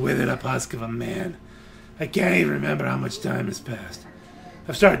into this withered up husk of a man? I can't even remember how much time has passed.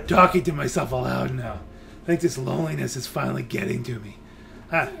 I've started talking to myself aloud now. I think this loneliness is finally getting to me.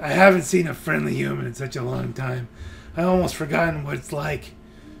 I haven't seen a friendly human in such a long time. I've almost forgotten what it's like.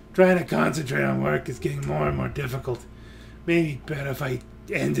 Trying to concentrate on work is getting more and more difficult. Maybe better if I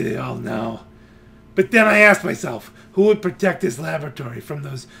ended it all now. But then I asked myself, who would protect this laboratory from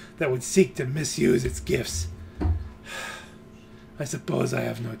those that would seek to misuse its gifts? I suppose I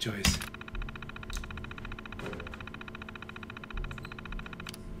have no choice.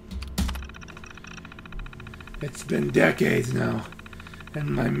 It's been decades now,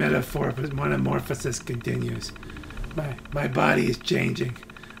 and my metamorphosis continues. My body is changing,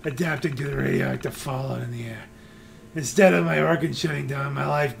 adapting to the radioactive fallout in the air. Instead of my organs shutting down, my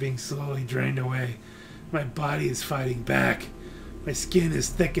life being slowly drained away, my body is fighting back. My skin is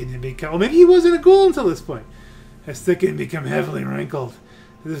thickened and become... Well, maybe he wasn't a ghoul until this point. Has thickened and become heavily wrinkled,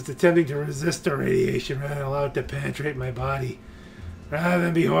 as if it's attempting to resist the radiation rather than allow it to penetrate my body. Rather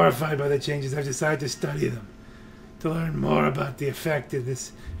than be horrified by the changes, I've decided to study them, to learn more about the effect that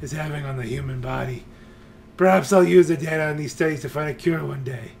this is having on the human body. Perhaps I'll use the data on these studies to find a cure one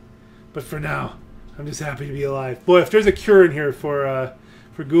day. But for now, I'm just happy to be alive. Boy, if there's a cure in here for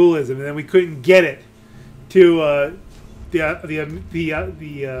ghoulism, and then we couldn't get it to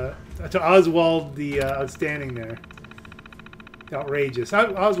to Oswald the Outstanding there. Outrageous.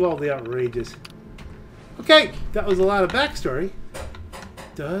 Oswald the Outrageous. Okay, that was a lot of backstory.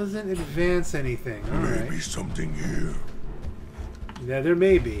 Doesn't advance anything. All right. Maybe something here. Yeah, there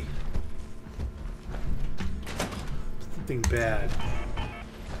may be. Something bad.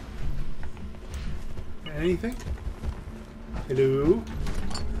 Anything? Hello?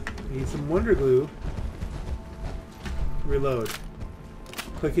 Need some Wonder Glue. Reload.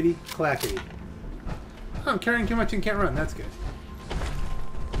 Clickety, clackety. Oh, I'm carrying too much and can't run. That's good.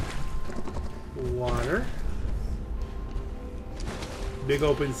 Water. Big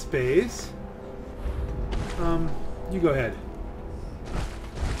open space. You go ahead.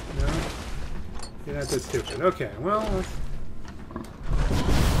 No? You're not that stupid. Okay, well, let's...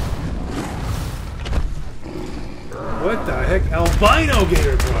 What the heck? Albino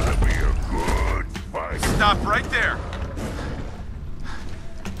gator claw. Be a good fight. Stop right there!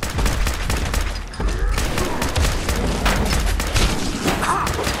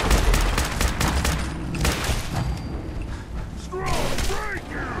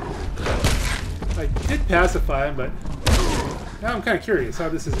 I did pacify him, but now I'm kind of curious how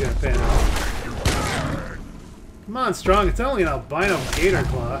this is going to pan out. Come on, Strong. It's only an albino gator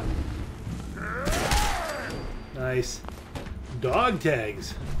claw. Nice. Dog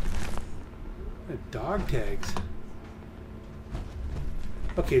tags. Dog tags.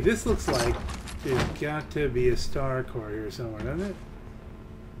 Okay, this looks like there's got to be a star core here somewhere, doesn't it?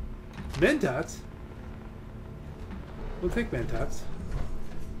 Mentats. We'll take Mentats.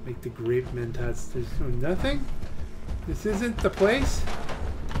 Make the grape Mentats. There's nothing? This isn't the place?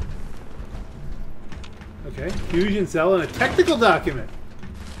 Okay. Fusion cell and a technical document.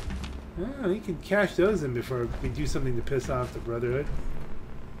 Oh, you can cash those in before we do something to piss off the Brotherhood.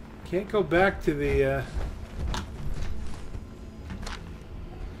 Can't go back to the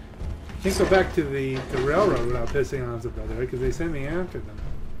can't go back to the railroad without pissing off the Brotherhood because they sent me after them.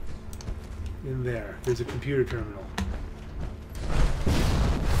 In there's a computer terminal.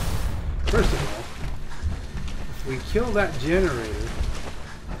 First of all, if we kill that generator,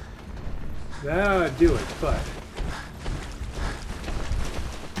 that ought to do it, but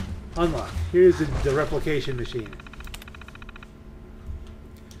unlock. Here's the replication machine.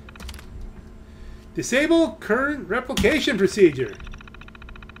 Disable current replication procedure.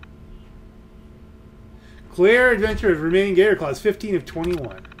 Clear adventure of remaining gator claws, 15 of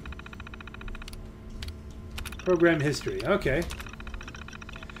 21. Program history. Okay.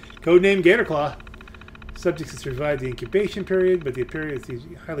 Codename Gatorclaw. Subjects have survived the incubation period, but the period is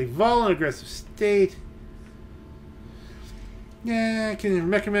a highly volatile and aggressive state. Yeah, can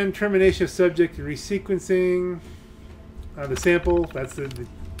recommend termination of subject and resequencing. The sample. That's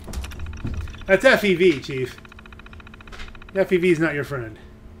that's FEV, Chief. FEV is not your friend.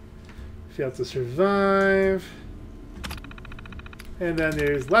 Failed to survive. And then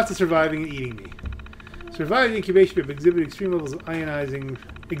there's lots of surviving and eating me. Survived the incubation period, but exhibited extreme levels of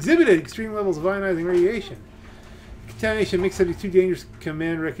ionizing radiation. Contamination mixed up with two dangerous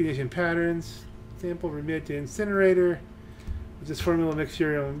command recognition patterns. Sample remit to incinerator. With this formula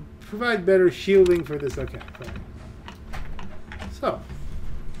mixture, will provide better shielding for this. Okay, fine. So,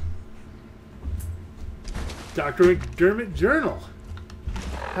 Dr. McDermott Journal.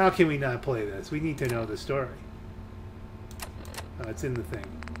 How can we not play this? We need to know the story. Oh, it's in the thing.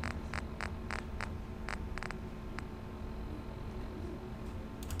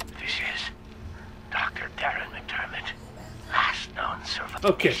 This is Dr. Darren McDermott, last known survivor.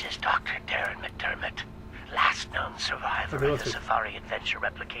 Okay. This is Dr. Darren McDermott, last known survivor of the Safari Adventure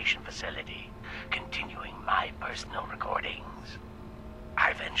Replication Facility, continuing my personal recordings.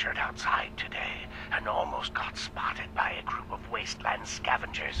 I ventured outside today and almost got spotted by a group of wasteland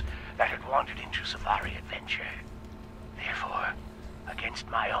scavengers that had wandered into Safari Adventure. Therefore, against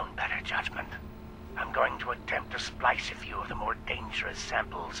my own better judgment, I'm going to attempt to splice a few of the more dangerous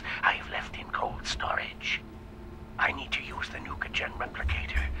samples I have left in cold storage. I need to use the Nuka Gen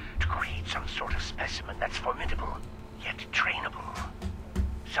replicator to create some sort of specimen that's formidable, yet trainable.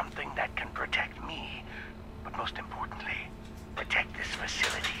 Something that can protect me, but most importantly, protect this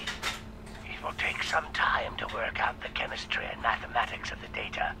facility. It will take some time to work out the chemistry and mathematics of the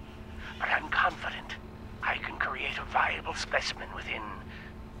data, but I'm confident I can create a viable specimen within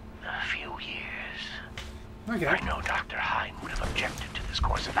a few years. Okay. I know Dr. Hine would have objected to this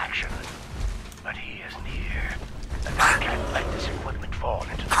course of action, but he is near, and I can't let this equipment fall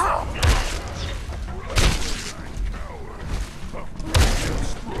into the wrong hands.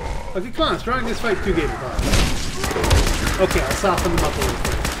 Okay, come on, strong this fight 2 gator claws. Okay, I'll soften them up a little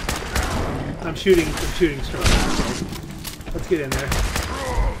bit. I'm shooting strong. So let's get in there.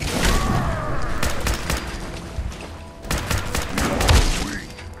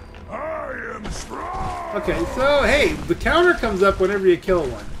 I am strong. Okay, so hey, the counter comes up whenever you kill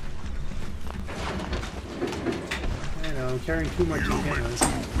one. I know, I'm carrying too much Humans in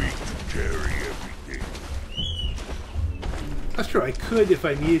too weak to carry everything. That's true, I could, if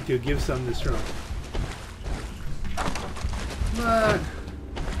I needed to, give some to strong. But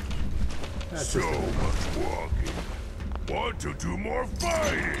that's So just much walking. Want to do more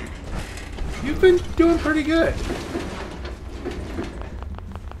fighting? You've been doing pretty good.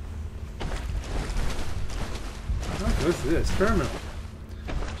 Okay, what's this? Terminal.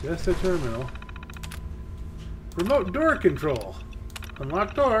 Just a terminal. Remote door control.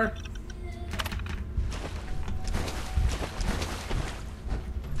 Unlock door.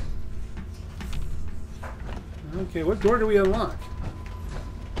 Okay, what door do we unlock?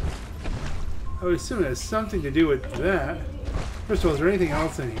 I would assume it has something to do with that. First of all, is there anything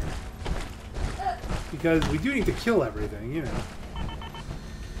else in here? Because we do need to kill everything, you know.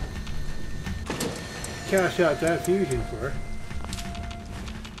 Cash out that fusion for.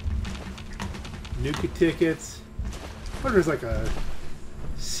 Nuka tickets. I wonder if there's like a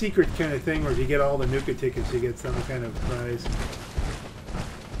secret kind of thing where if you get all the Nuka tickets, you get some kind of prize.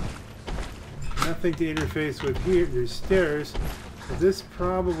 Nothing to interface with here. There's stairs. So this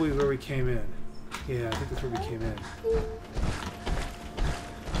probably is where we came in. Yeah, I think that's where we came in.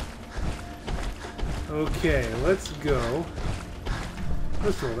 Okay, let's go.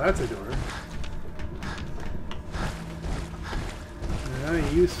 First of all, that's a door. Not a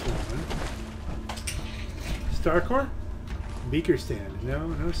useful one. Star core? Beaker stand. No,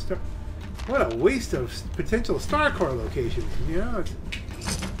 no star. What a waste of potential star core locations. You know, it's,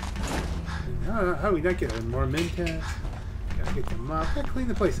 how do we not get more mentats? Gotta get them up. Gotta clean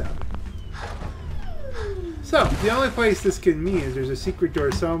the place out. So, the only place this can mean is there's a secret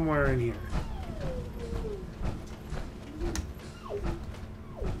door somewhere in here.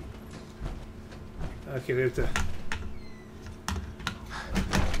 Okay, we have to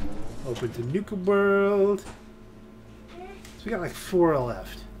open to Nuka World. So we got like 4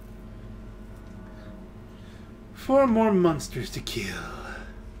 left. 4 more monsters to kill.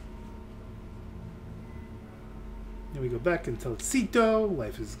 Then we go back and tell Cito,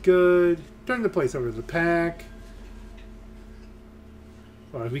 life is good. Turn the place over to the pack.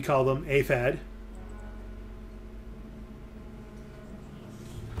 Or as we call them, AFAD.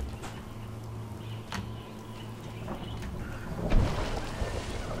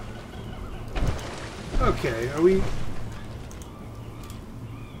 Okay, are we...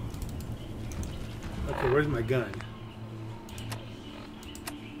 Okay, where's my gun?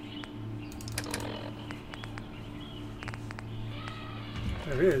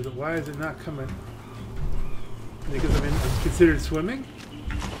 There it is. Why is it not coming? Because I'm considered swimming?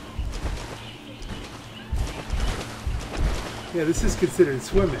 Yeah, this is considered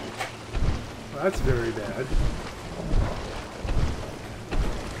swimming. Well, that's very bad.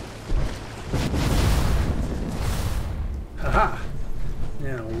 Haha!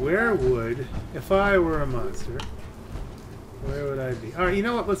 Now, where would, if I were a monster, where would I be? Alright, you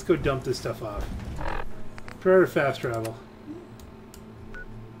know what? Let's go dump this stuff off. Try to fast travel.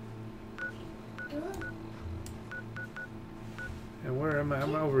 And where am I?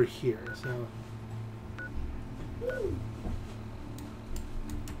 I'm over here, so...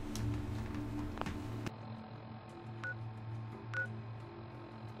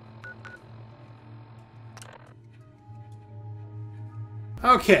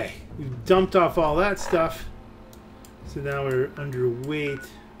 Okay, we've dumped off all that stuff. So now we're underweight.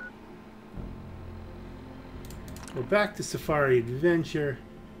 We're back to Safari Adventure.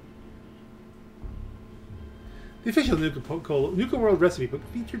 The official Nuka World recipe book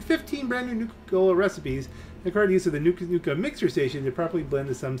featured 15 brand new Nuka Cola recipes that required use of the Nuka mixer station to properly blend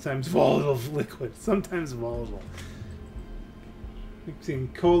the sometimes volatile liquid. Sometimes volatile. Mixing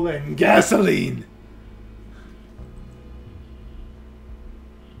cola and gasoline.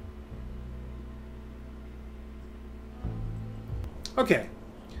 Okay.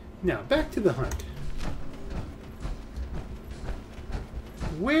 Now, back to the hunt.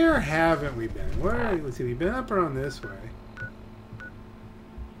 Where haven't we been? Where? Let's see. We've been up around this way.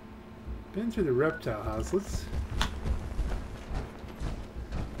 Been through the reptile house. Let's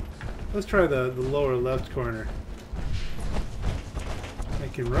try the lower left corner. I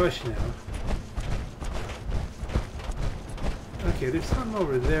can rush now. Okay, there's something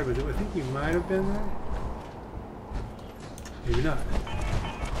over there, but I think we might have been there. Maybe not.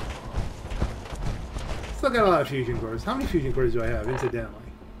 Still got a lot of fusion cores. How many fusion cores do I have, incidentally?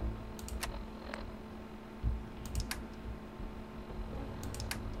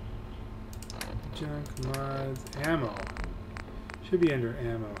 Junk, mods, ammo. Should be under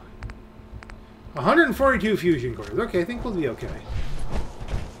ammo. 142 fusion cores. Okay, I think we'll be okay.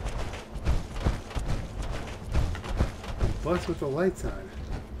 Bus with the lights on.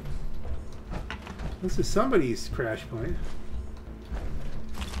 This is somebody's crash point.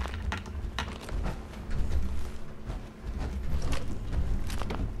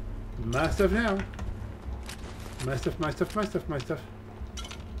 My stuff now. My stuff, my stuff, my stuff, my stuff.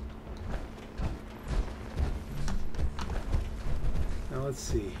 Now let's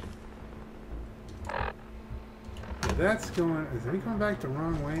see. Yeah, that's going... Are we going back the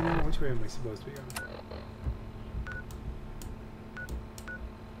wrong way now? Which way am I supposed to be going?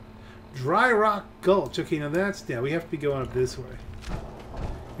 Dry Rock Gulch. Okay, now that's... Yeah, we have to be going up this way.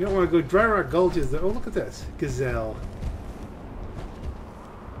 You don't want to go... Dry Rock Gulch is the... Oh, look at this. Gazelle.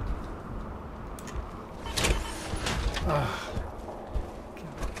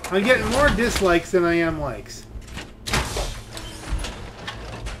 I'm getting more dislikes than I am likes.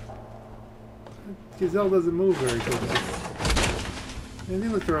 Gazelle doesn't move very quickly. I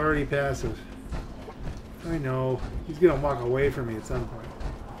think they're already passive. I know. He's going to walk away from me at some point.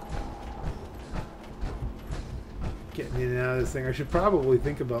 Getting in and out of this thing. I should probably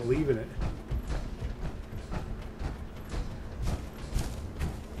think about leaving it.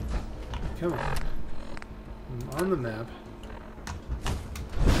 Come on. I'm on the map.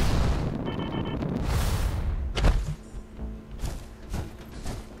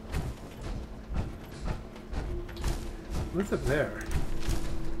 What's up there?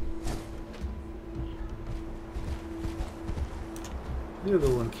 Look at the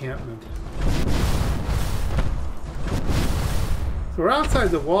little encampment. So we're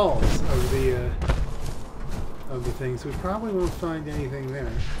outside the walls of the thing, so we probably won't find anything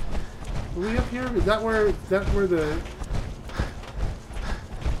there. Are we up here? Is that where the...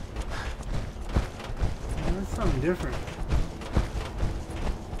 Oh, that's something different.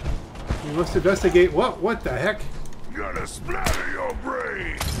 We must investigate... What the heck? Gotta splatter your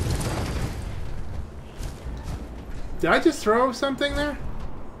brain! Did I just throw something there?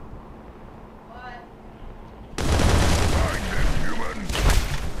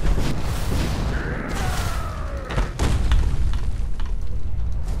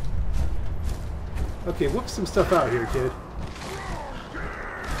 Okay, whoop some stuff out here, kid.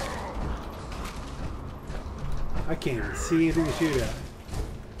 I can't even see anything to shoot at.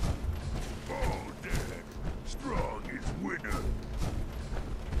 Oh, Dad. Strong is winner.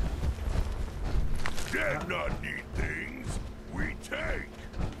 Dad not need things. We take.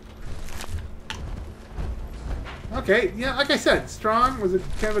 Okay, yeah, like I said, strong was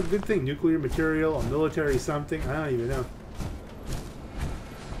kind of a good thing. Nuclear material, a military something. I don't even know.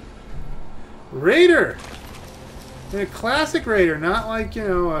 Raider! A classic raider, not like, you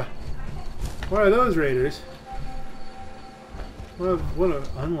know, what are those raiders? What an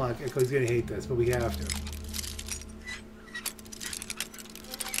unlock. He's going to hate this, but we have to.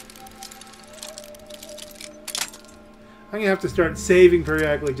 I'm going to have to start saving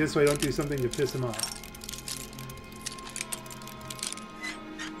periodically just so I don't do something to piss him off.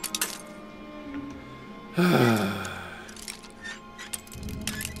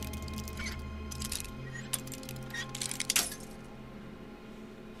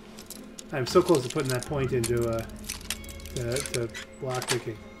 I'm so close to putting that point into to block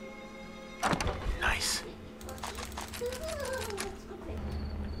picking. Nice.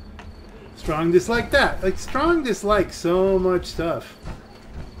 Strong dislike that. Like, Strong dislikes so much stuff.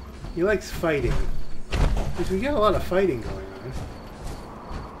 He likes fighting. Because we got a lot of fighting going on.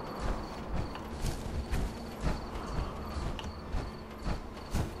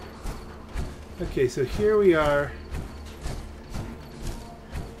 Okay, so here we are.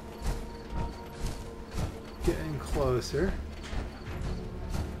 Getting closer.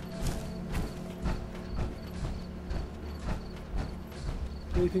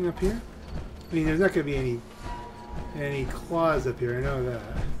 Anything up here? I mean, there's not going to be any claws up here. I know that.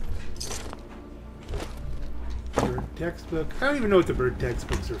 Or textbook. I don't even know what the bird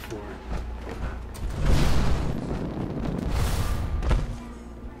textbooks are for.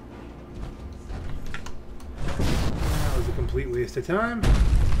 That was a complete waste of time.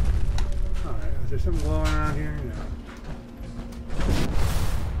 Alright, is there something glowing around here? No.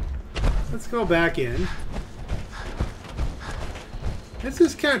 Let's go back in. This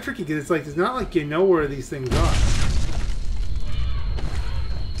is kind of tricky because it's not like you know where these things are.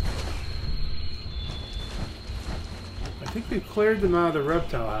 I think we've cleared them out of the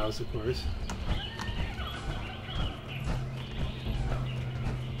reptile house, of course.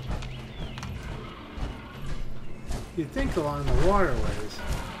 You'd think along the waterways.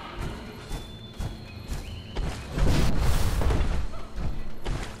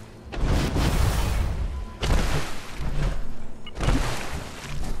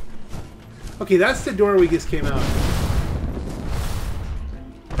 Okay, that's the door we just came out of.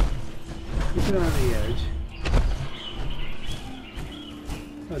 Keep it on the edge.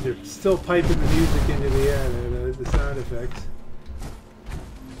 Oh, they're still piping the music into the air, the sound effects.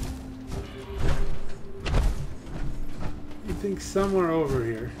 You think somewhere over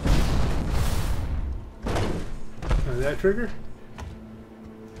here. Oh, that trigger?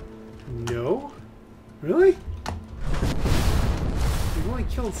 No? Really? We've only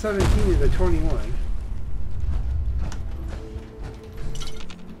killed 17 of the 21.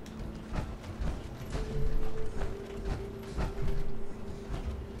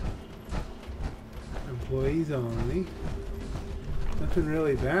 Employees only. Nothing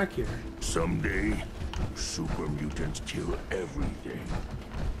really back here. Someday, super mutants kill everything.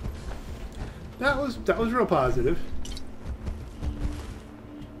 That was real positive.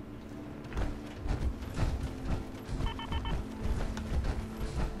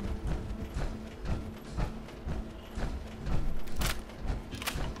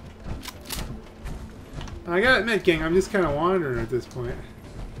 I gotta admit, gang, I'm just kind of wandering at this point.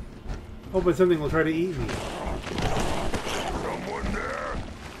 Hoping something will try to eat me. Someone there.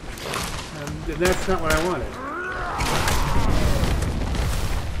 And that's not what I wanted.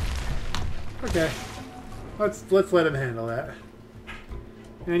 Okay. Let's let him handle that.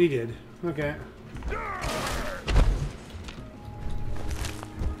 And he did. Okay.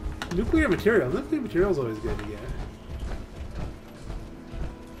 Nuclear material. Nuclear material is always good to get.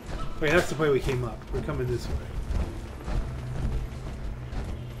 Wait, that's the way we came up. We're coming this way.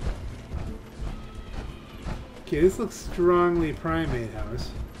 Okay, this looks strongly primate house.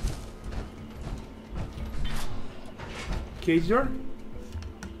 Cage door?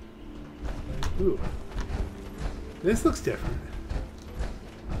 Ooh. This looks different.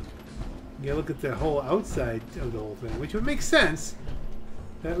 You gotta look at the whole outside of the whole thing, which would make sense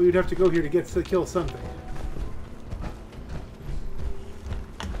that we would have to go here to kill something.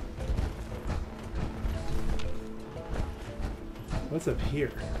 What's up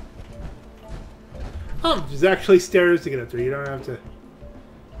here? Oh, there's actually stairs to get up there. You don't have to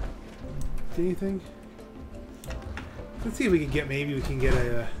do anything. Let's see if we can get, maybe we can get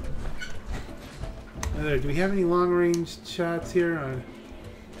a another. Do we have any long-range shots here?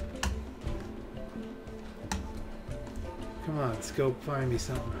 Come on, scope, find me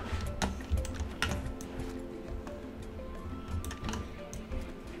something.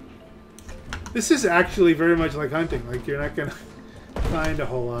 This is actually very much like hunting. Like, you're not gonna find a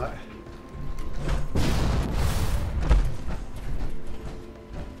whole lot.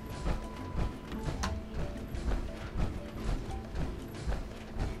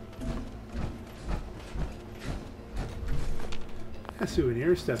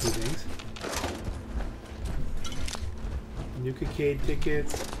 Souvenir stuffy things. Nuka World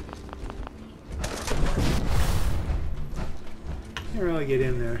tickets. Can't really get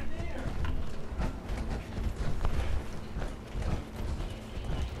in there.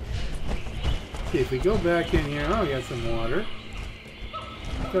 See, if we go back in here, oh, we got some water.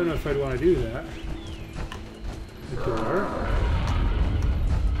 Don't know if I'd want to do that. The door.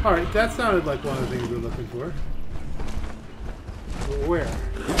 Alright, that sounded like one of the things we're looking for. But where?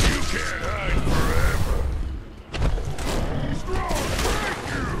 You can't hide forever. Strong,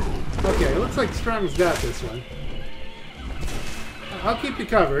 thank you. Okay, it looks like Strong's got this one. I'll keep you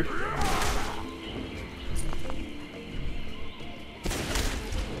covered.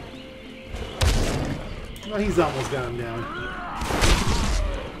 Well, he's almost got him down.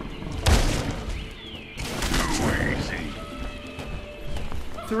 Too easy.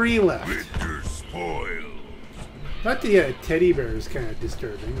 3 left. Victor spoils. Not the teddy bear is kind of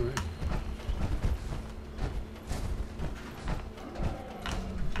disturbing, right?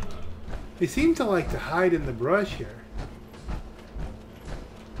 They seem to like to hide in the brush here.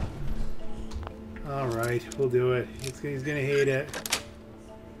 Alright, we'll do it. He's gonna hate it.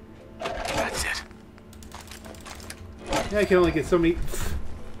 That's it. Yeah, I can only get so many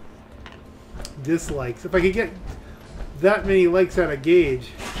dislikes. If I could get that many likes out of Gage.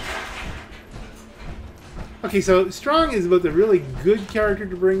 Okay, so Strong is about the really good character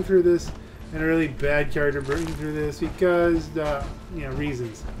to bring through this and a really bad character to bring through this because, you know,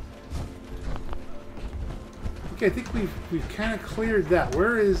 reasons. Okay, I think we've kind of cleared that.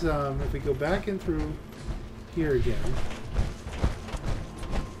 Where is, if we go back in through here again.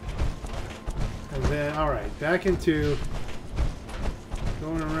 And then, alright, back into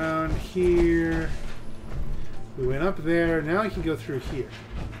going around here. We went up there. Now we can go through here.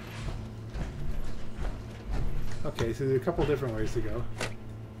 Okay, so there's a couple different ways to go.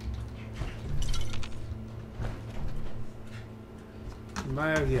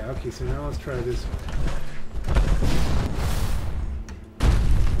 Yeah, okay, so now let's try this one.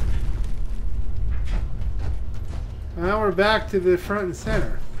 Now we're back to the front and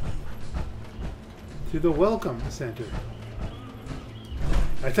center. To the welcome center.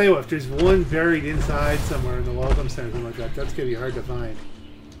 I tell you what, if there's one buried inside somewhere in the welcome center, something like that, that's going to be hard to find.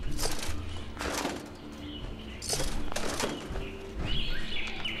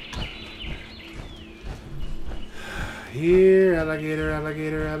 Here, alligator,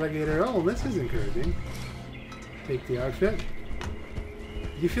 alligator, alligator. Oh, this is encouraging. Take the outfit.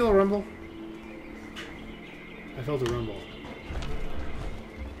 Did you feel a rumble? I felt a rumble.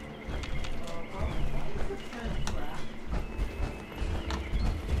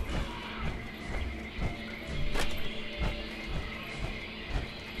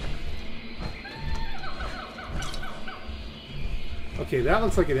 Okay, that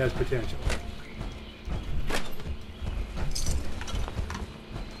looks like it has potential.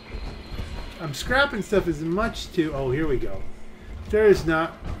 I'm scrapping stuff as much to... Oh, here we go. There is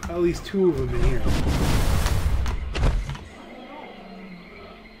not at least 2 of them in here.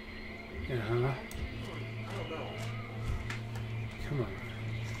 Uh-huh. Come on.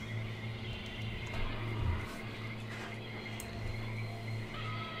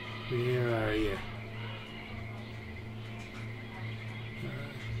 Where are you?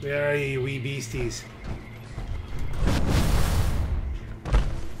 Where are you, wee beasties?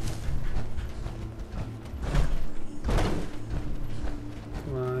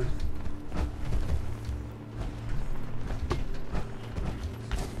 Come on.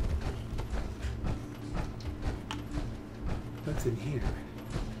 What's in here?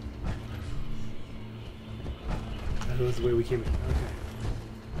 That was the way we came in. Okay.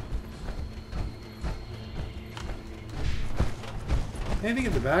 Anything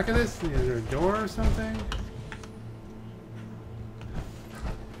at the back of this? Is there a door or something?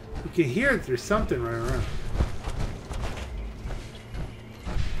 You can hear that there's something running around.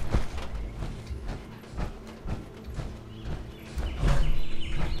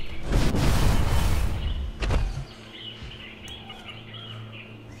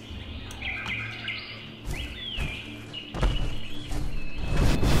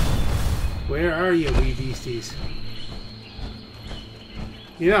 Where are you, wee beasties?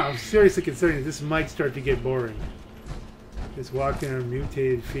 You know, I'm seriously considering that this might start to get boring. Just walking on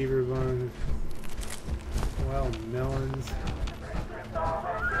mutated fever bone, wild melons.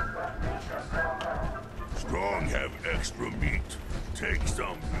 Strong have extra meat. Take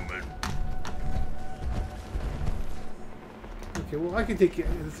some, human. Okay, well I can take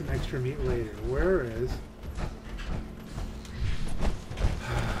some extra meat later. Where is...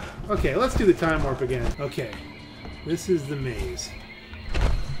 Okay, let's do the time warp again. Okay, this is the maze.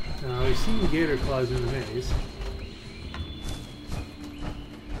 Now, we've seen gator claws in the maze.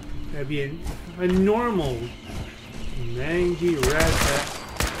 That'd be a normal mangy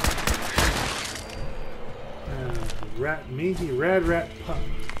mangy rat pup.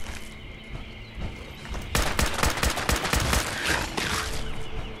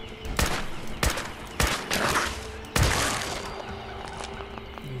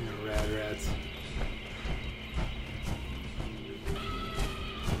 Rats.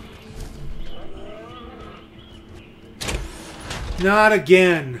 Not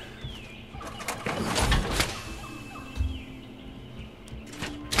again.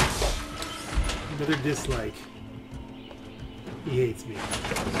 Another dislike. He hates me.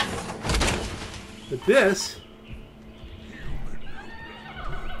 But this...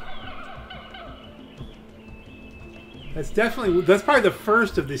 That's probably the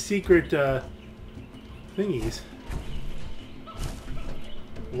first of the secret thingies.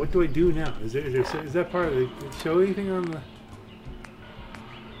 What do I do now? Is that part of the show anything on the...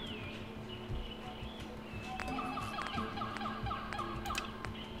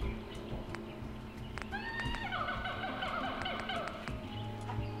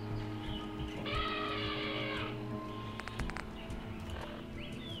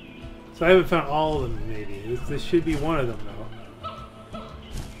 So I haven't found all of them, maybe. This should be one of them, though.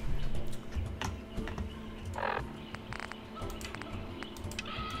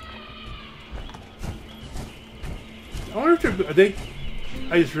 I wonder if are they...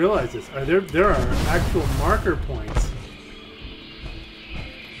 I just realized this. There are actual marker points.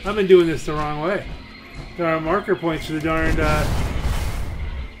 I've been doing this the wrong way. There are marker points for the darned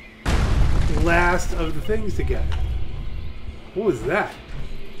last of the things to get. What was that?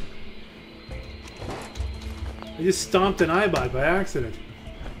 I just stomped an iBot by accident.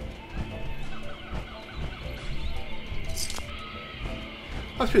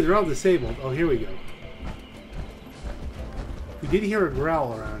 Oh, sure, they're all disabled. Oh, here we go. We did hear a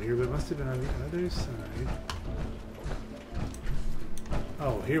growl around here, but it must have been on the other side.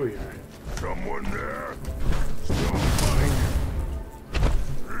 Oh, here we are. Someone there.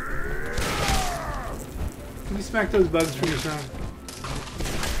 Can you smack those bugs from your side?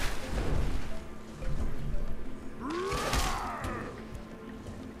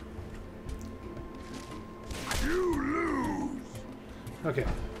 You lose. Okay.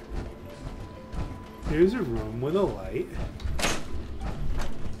 Here's a room with a light.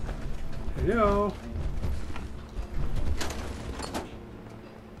 Hello.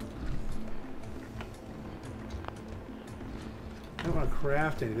 I don't want to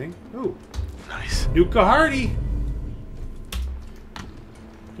craft anything. Ooh. Nice. Nuka Hardy!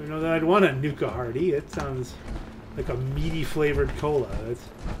 Don't know that I'd want a Nuka Hardy. It sounds like a meaty flavored cola. That's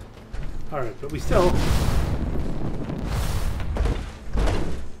alright, but we still...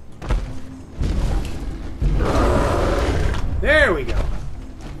 There we go.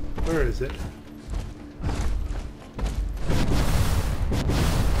 Where is it?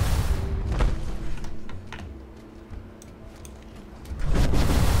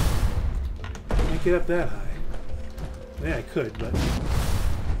 Can't get up that high. Yeah, I could, but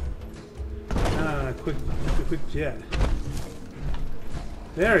quick jet.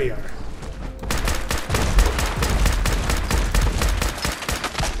 There you are.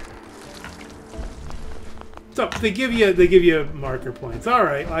 So they give you marker points. All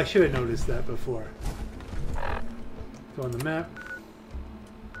right, I should have noticed that before. Go on the map.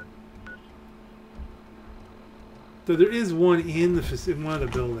 So there is one in one of the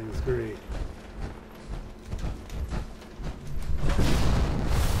buildings. Great.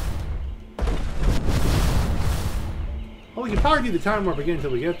 Oh, we can probably do the time warp again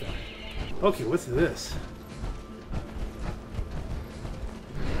until we get there. Okay, what's this?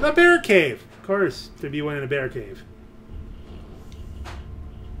 The bear cave. Of course, there'd be one in a bear cave.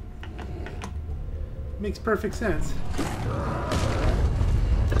 Makes perfect sense.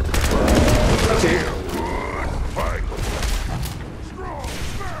 Okay.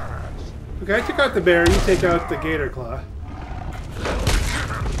 Okay, I took out the bear, you take out the gator claw.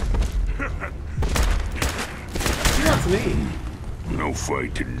 He wants me. No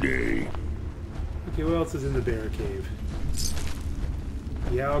fight today. Okay, what else is in the bear cave?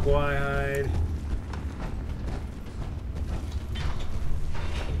 Yaogwai hide.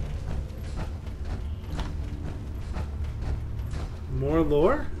 More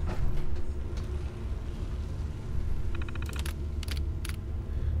lore?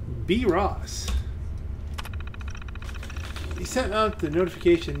 B. Ross. He sent out the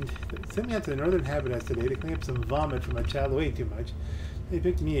notification. Sent me out to the northern habitats today to clean up some vomit from my child who ate too much. They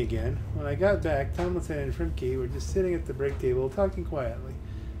picked me again. When I got back, Tomlinson and Frimke were just sitting at the break table, talking quietly.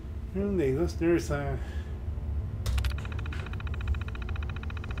 They listeners. I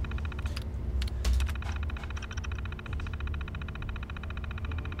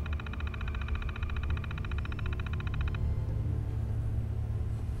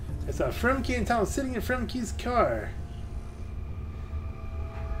saw Frimke and Tom sitting in Frimke's car.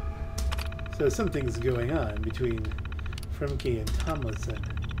 So something's going on between Frimke and Tomlinson.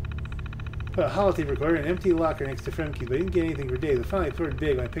 Put a holotape recorder in an empty locker next to Frimke, but I didn't get anything for days. I finally poured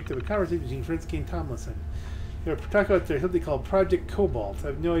big when I picked up a conversation between Frimke and Tomlinson. They were talking about something called Project Cobalt. I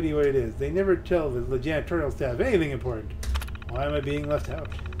have no idea what it is. They never tell the janitorial staff anything important. Why am I being left out?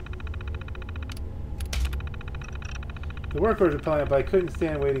 The work orders were piling up, but I couldn't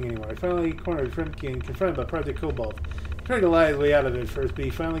stand waiting anymore. I finally cornered Frimke and confronted about Project Cobalt. He tried to lie his way out of it first, but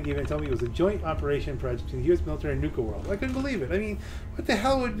he finally gave in and told me it was a joint operation project between the U.S. military and Nuka World. I couldn't believe it. I mean, what the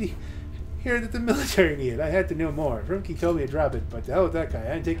hell would be here that the military needed? I had to know more. Frimke told me to drop it, but the hell with that guy.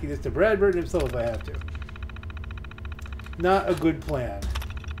 I'm taking this to Bradford himself if I have to. Not a good plan.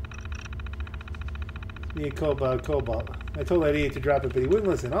 Me and Cobalt. I told that idiot to drop it, but he wouldn't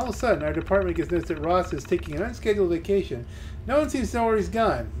listen. All of a sudden, our department gets notice that Ross is taking an unscheduled vacation. No one seems to know where he's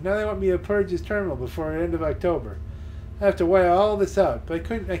gone. Now they want me to purge his terminal before the end of October. I have to wipe all this out, but I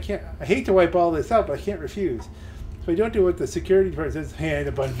can't. I hate to wipe all this out, but I can't refuse. So I don't do what the security part says. Hey, I end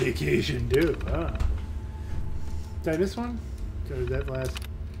up on vacation, do. Ah. Did I miss one? Or was that last?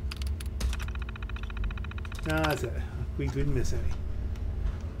 No, that's it. We didn't miss any.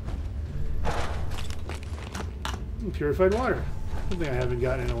 Purified water. Something I haven't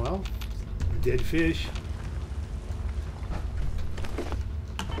gotten in a while. Dead fish.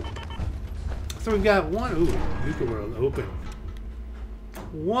 So we've got one. Ooh, Nuka World open.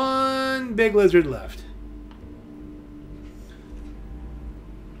 One big lizard left.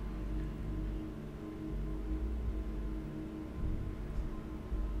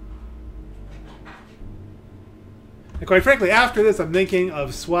 And quite frankly, after this, I'm thinking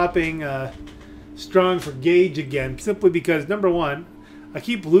of swapping Strong for Gage again, simply because, number one, I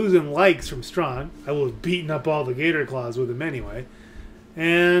keep losing likes from Strong. I will have beaten up all the gator claws with him anyway.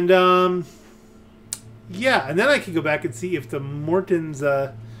 And, yeah, and then I can go back and see if the Morton's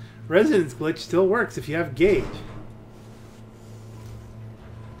resonance glitch still works if you have Gage.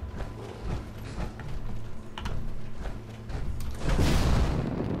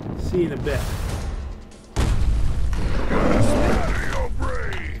 See you in a bit.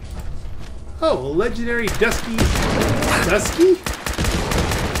 Oh, a legendary Dusky. Dusky?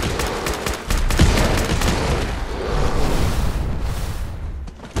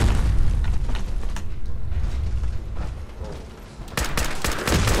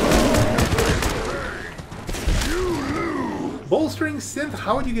 Bolstering synth?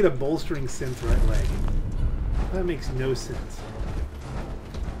 How would you get a bolstering synth right leg? That makes no sense.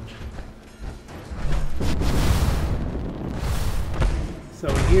 So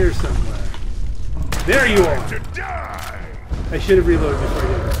in here somewhere. There you are! I should have reloaded before I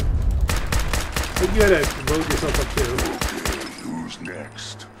did that. But you had to load yourself up too. Who's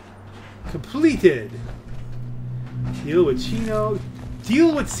next? Completed! Deal with Chino.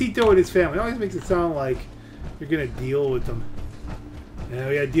 Deal with Cito and his family. It always makes it sound like you're gonna deal with them. Yeah,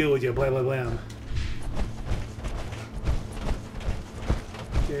 we gotta deal with you, blah blah blah.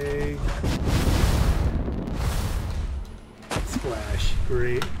 Okay. Splash.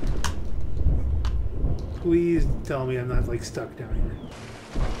 Great. Please tell me I'm not like stuck down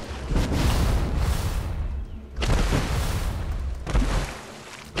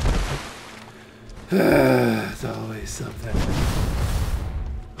here. It's always something.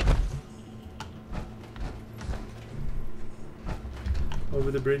 Over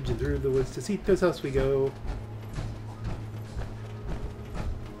the bridge and through the woods to Cito's house we go.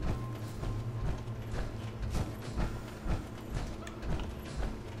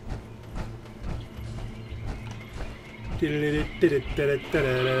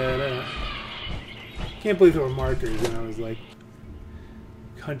 Can't believe there were markers and I was like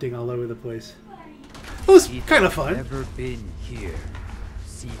hunting all over the place. It was kind of fun. Never been here.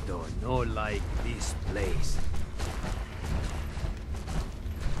 Cito no like this place.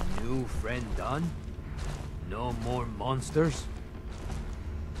 New friend done? No more monsters?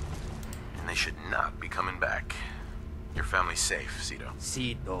 And they should not be coming back. Your family's safe, Cito.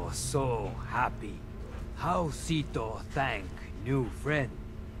 Cito so happy. How Cito thank new friend?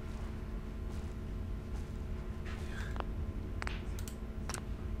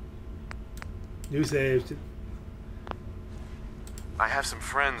 New saves. I have some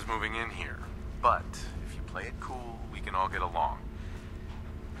friends moving in here, but if you play it cool, we can all get along.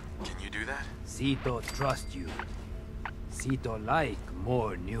 Can you do that? Cito trust you. Cito like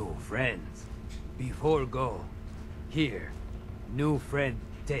more new friends. Before go, here, new friend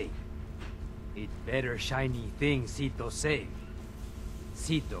take. It better shiny thing Cito say.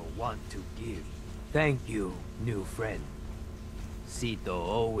 Cito want to give. Thank you, new friend. Cito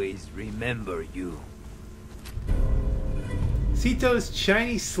always remember you. Cito's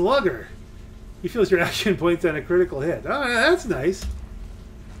shiny slugger. He feels your action points on a critical hit. Oh, that's nice.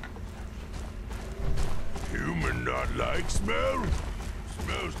 Human not like smell?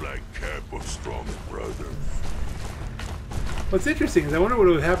 Smells like camp of strong brothers. What's interesting is I wonder what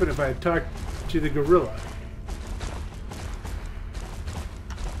would happen if I had talked to the gorilla.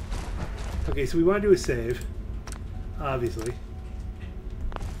 Okay, so we want to do a save, obviously.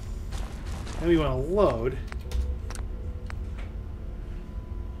 Then we want to load.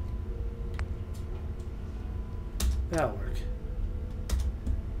 That'll work.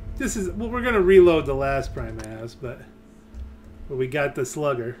 This is, well, we're going to reload the last Prime House, but where we got the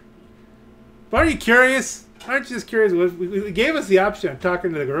slugger. But aren't you curious? Aren't you just curious? We gave us the option of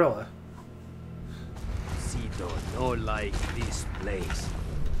talking to the gorilla. Cito no like this place.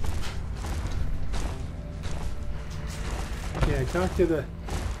 Yeah, talk to the...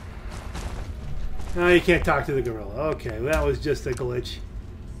 No, you can't talk to the gorilla. Okay, well, that was just a glitch.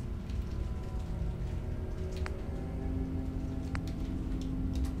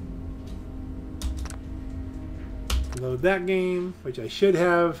 Load that game, which I should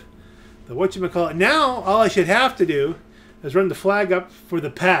have. The whatchamacallit. Now, all I should have to do is run the flag up for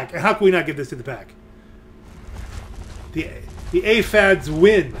the pack. How can we not give this to the pack? The AFADs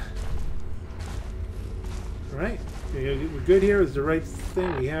win. Alright. We're good here. Is the right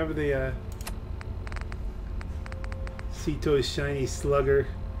thing. We have the Cito's shiny slugger.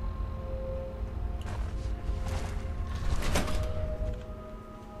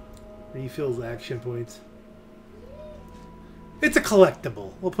 Refills action points. It's a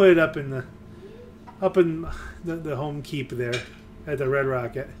collectible. We'll put it up in the home keep there at the Red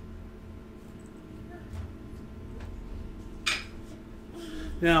Rocket.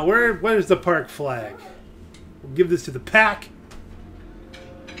 Now, where's the park flag? We'll give this to the pack.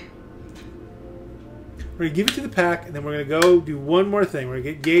 We're going to give it to the pack, and then we're going to go do one more thing. We're going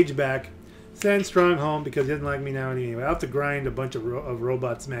to get Gage back, send Strong home because he doesn't like me now anyway. I'll have to grind a bunch of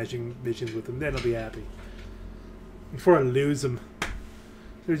robot smashing missions with him. Then he'll be happy. Before I lose him.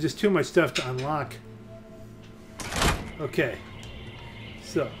 There's just too much stuff to unlock. Okay.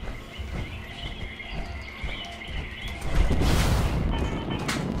 So.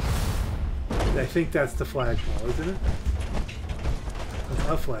 I think that's the flagpole, isn't it? That's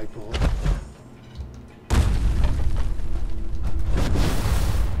a flagpole.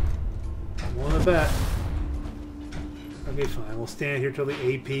 One of bet. Okay, fine. We'll stand here till the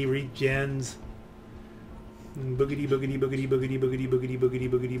AP regens. Boogity boogity boogity boogity boogity boogity boogity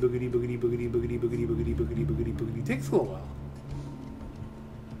boogity boogity boogity boogity boogity boogity boogity boogity boogity boogity. Takes a little while.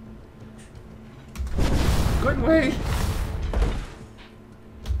 Couldn't wait.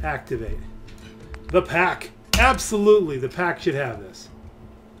 Activate. The pack. Absolutely, the pack should have this.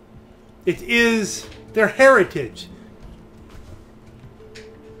 It is their heritage.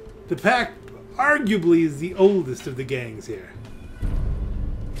 The pack arguably is the oldest of the gangs here.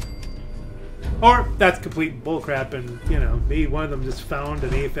 Or that's complete bullcrap, and you know, maybe one of them just found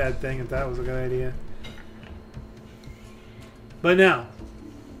an AFAD thing and thought it was a good idea. But now,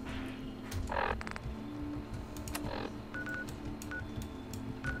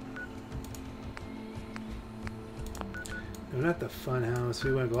 no, not the fun house.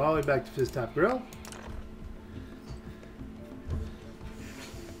 We want to go all the way back to Fizz Top Grill.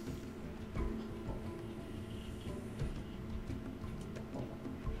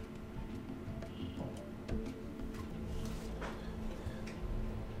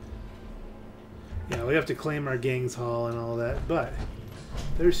 Yeah, we have to claim our gang's hall and all that, but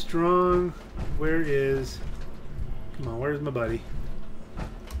they're strong. Where is... Come on, where's my buddy?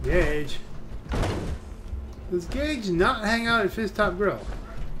 Gage. Does Gage not hang out at Fizz Top Grill?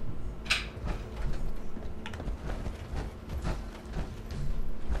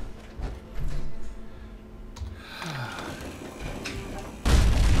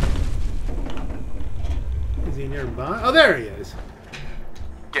 Is he nearby? Oh, there he is.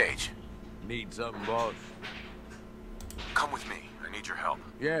 Gage. Need something, boss? Come with me. I need your help.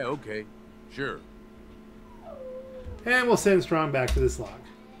 Yeah, okay. Sure. And we'll send Strong back to this log.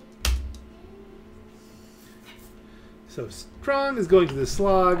 So Strong is going to the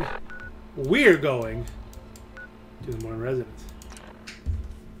slog. We're going to the Morton residence.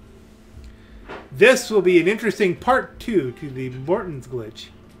 This will be an interesting part 2 to the Morton's Glitch.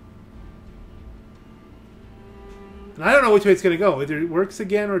 And I don't know which way it's going to go. Either it works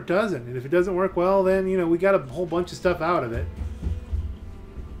again or it doesn't. And if it doesn't work well, then, you know, we got a whole bunch of stuff out of it.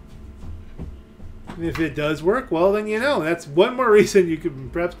 And if it does work, well, then, you know, that's one more reason you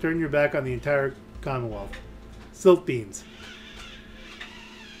could perhaps turn your back on the entire Commonwealth. Silt beans.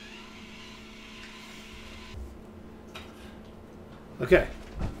 Okay.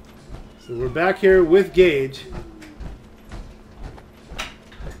 So we're back here with Gage.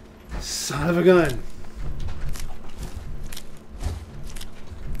 Son of a gun.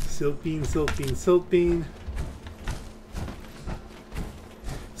 Silt bean, silt bean, silt bean.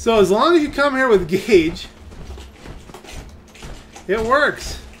 So as long as you come here with Gage, it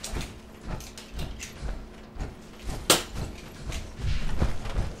works.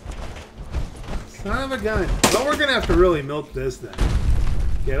 Son of a gun. But we're going to have to really milk this then.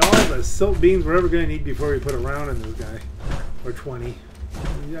 Get all the silt beans we're ever going to need before we put a round in this guy. Or 20.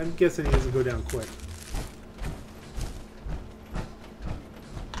 I'm guessing he doesn't go down quick.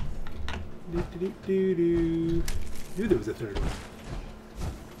 Knew there was a third one.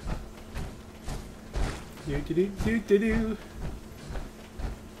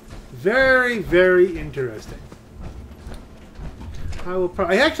 Very, very interesting.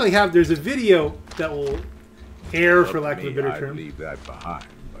 I actually have, there's a video that will air, for lack of a better I'd term, leave that behind,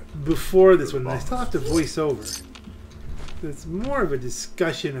 but before this one. I still have to voice over. It's more of a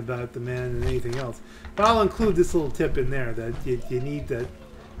discussion about the man than anything else. But I'll include this little tip in there that you need that.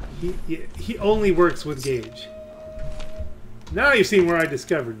 He only works with Gage. Now you've seen where I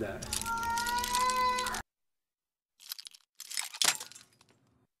discovered that.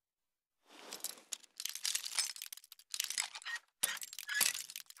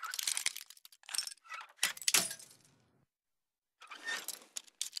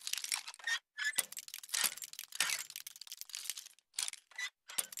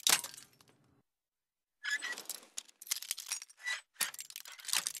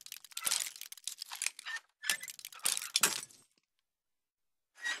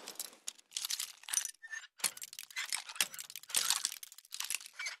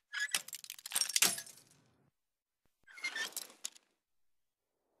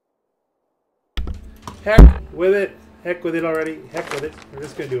 Heck with it. Heck with it already. Heck with it. We're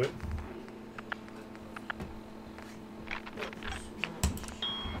just going to do it.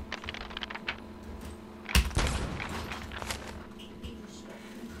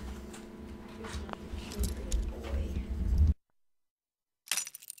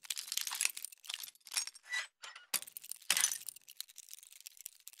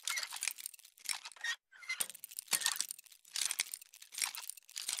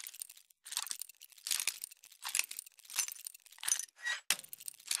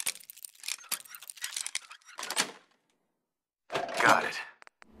 Got it.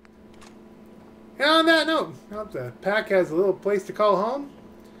 And on that note, I hope the pack has a little place to call home.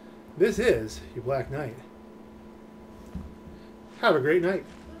 This is your Black Knight. Have a great night.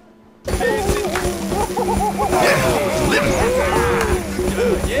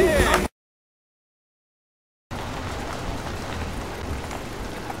 Yeah!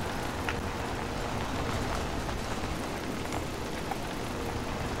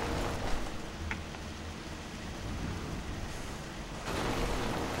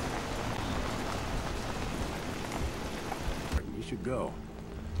 you should go.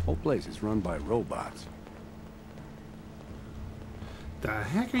 Whole place is run by robots. The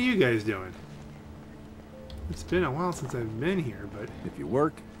heck are you guys doing? It's been a while since I've been here, but If you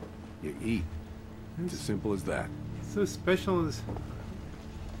work, you eat. It's as simple as that. so special as...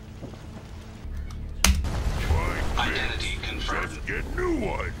 Identity confirmed. Let's get new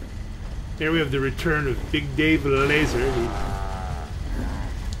one. Here we have the return of Big Dave Laser. We've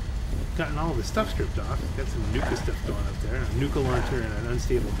gotten all the stuff stripped off. Got some Nuka stuff going up there. A Nuka launcher and an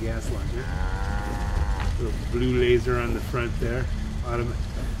unstable gas launcher. Little blue laser on the front there.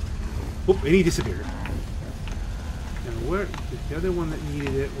 Oop, and he disappeared. And where the other one that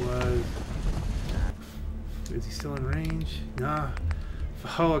needed it was... Is he still in range? Nah.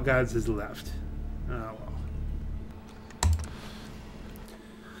 Fahala Gods has left. Oh well.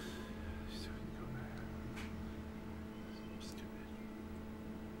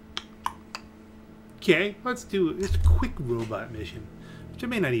 Okay, let's do this quick robot mission, which I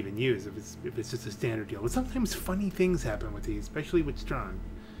may not even use if it's just a standard deal. But sometimes funny things happen with these, especially with Strong.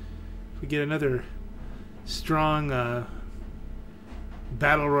 If we get another Strong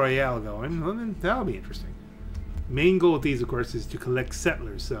battle royale going, well then that'll be interesting. Main goal with these, of course, is to collect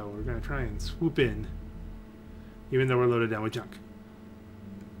settlers, so we're going to try and swoop in, even though we're loaded down with junk.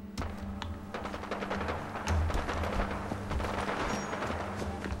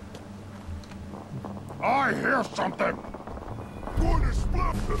 I hear something. Going to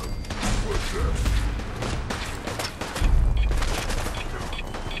split. What's that?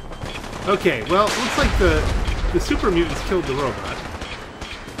 Okay, well, it looks like the super mutants killed the robot.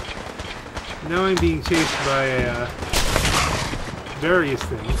 Now I'm being chased by various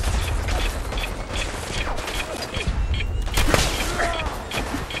things.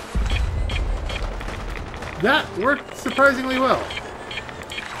 That worked surprisingly well.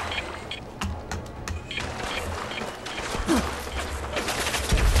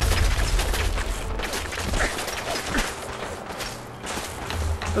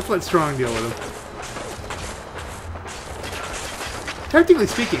 Let's let Strong deal with him. Technically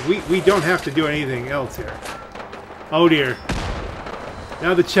speaking, we don't have to do anything else here. Oh dear.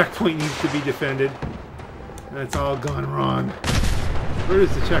 Now the checkpoint needs to be defended. And it's all gone wrong. Where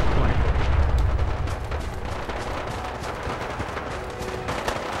is the checkpoint?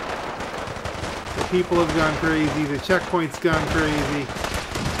 The people have gone crazy. The checkpoint's gone crazy.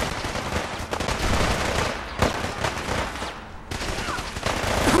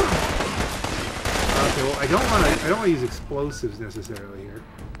 I don't want to use explosives necessarily here.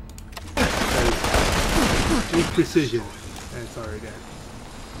 Any precision. That's already dead.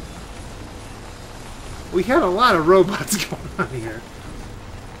 We had a lot of robots going on here.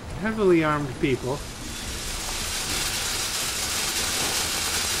 Heavily armed people.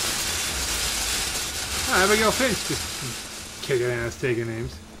 Ah, Abigail Finch just kicking ass, taking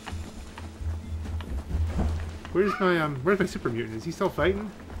names. Where's my super mutant? Is he still fighting?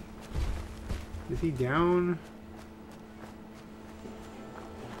 Is he down?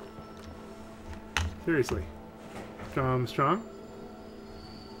 Seriously. Strong?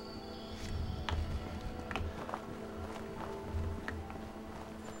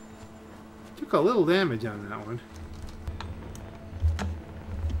 Took a little damage on that one.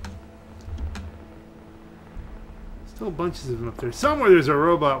 Still bunches of them up there. Somewhere there's a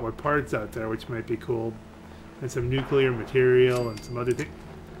robot with parts out there, which might be cool. And some nuclear material and some other things.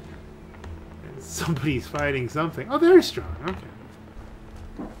 And somebody's fighting something. Oh, they're strong. Okay.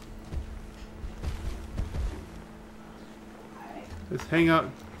 Let's hang out,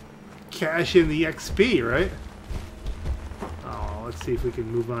 cash in the XP, right? Oh, let's see if we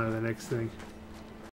can move on to the next thing.